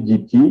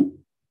CGT3.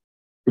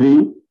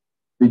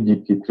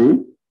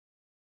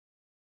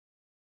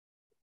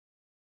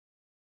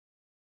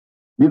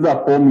 These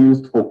are forms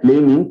used for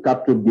claiming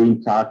capital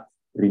gain tax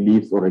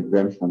reliefs or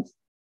exemptions.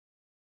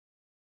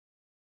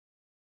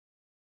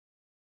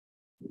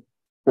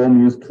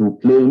 Form used for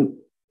claiming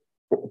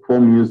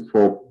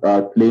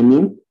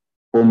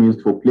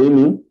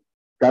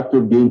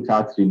capital gain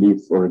tax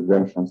reliefs or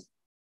exemptions.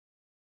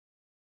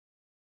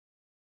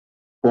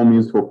 Form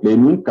used for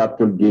claiming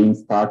capital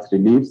gains tax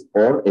reliefs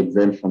or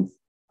exemptions.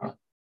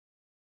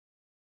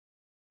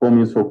 Form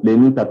used for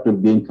claiming capital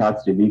gain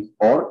tax reliefs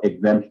or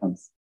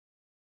exemptions.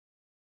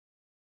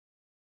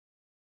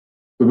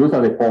 So those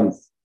are the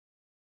forms.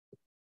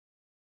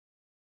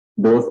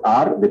 Those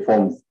are the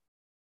forms.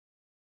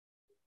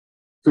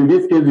 So in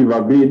this case, we've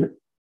agreed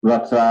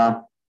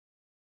that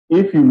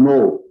if you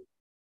know,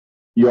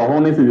 you're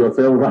honest with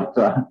yourself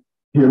that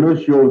you're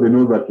not sure of the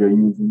notes that you're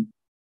using.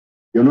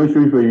 You're not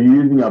sure if you're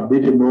using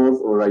updated notes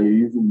or are you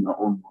using your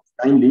own notes.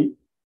 Kindly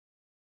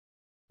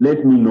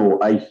let me know.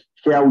 I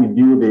share with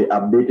you the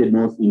updated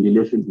notes in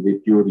relation to the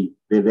theory,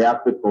 the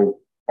aspect of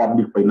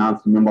public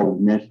finance, remember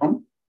we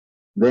mentioned.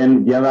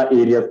 Then the other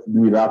areas to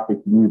do with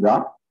aspect to do with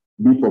a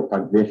bit of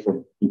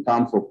taxation in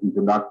terms of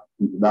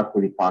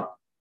introductory part.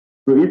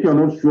 So if you're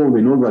not sure of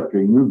the notes that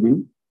you're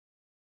using,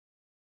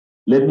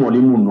 let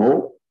Mwalimu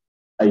know.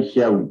 I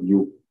share with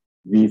you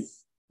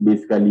this,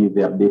 basically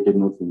the updated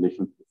notes in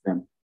relation to the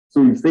same.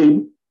 So we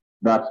say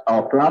that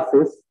our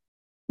classes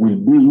will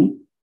be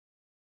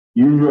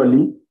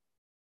usually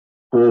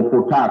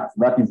for tax,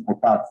 that is for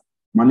tax.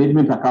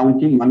 Management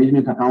accounting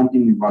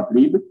we've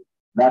agreed,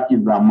 that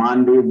is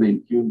Mondays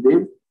and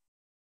Tuesdays.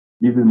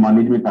 This is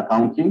management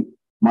accounting,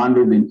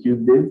 Mondays and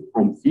Tuesdays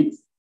from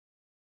 6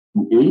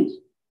 to 8.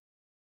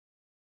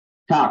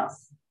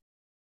 Tax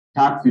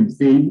we've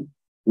said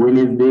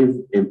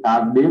Wednesdays and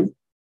Thursdays,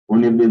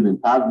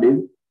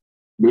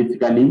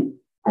 basically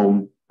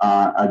from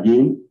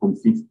again from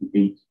 6 to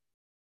 8.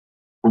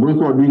 For those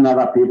who are doing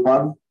other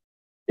papers,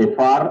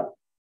 FR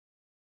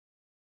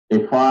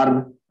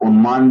on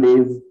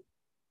Mondays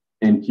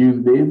and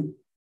Tuesdays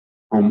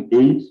from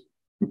 8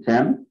 to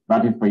 10.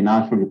 That is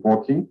financial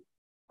reporting.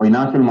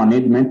 Financial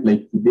management,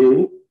 like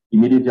today,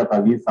 immediately after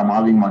this, I'm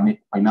having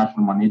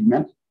financial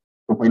management.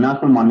 So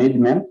financial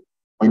management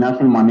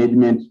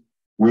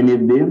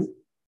Wednesdays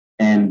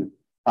and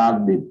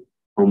Thursdays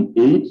from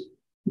 8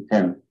 to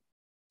 10.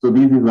 So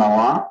this is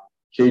our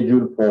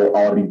schedule for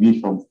our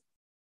revisions.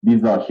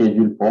 These are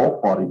scheduled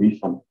for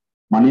revision.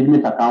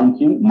 Management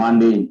accounting,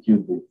 Monday and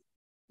Tuesday,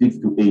 6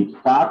 to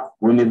 8. Tax,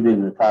 Wednesday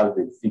and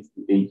Thursday, 6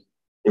 to 8.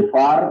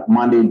 FR,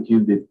 Monday and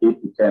Tuesday,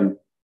 8 to 10.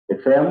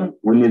 FM,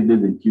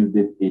 Wednesdays and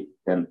Tuesdays, 8 to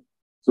 10.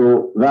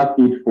 So that's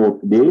it for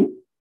today.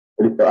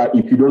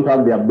 If you don't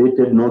have the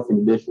updated notes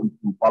in relation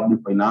to public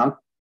finance,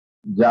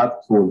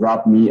 just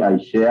WhatsApp me, I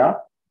share.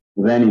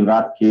 Then in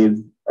that case,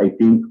 I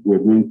think we're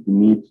going to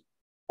meet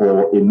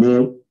for a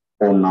mail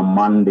on a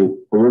Monday.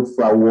 For those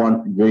who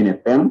want to join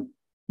FM,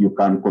 you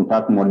can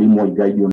contact Mwalimu or guide you.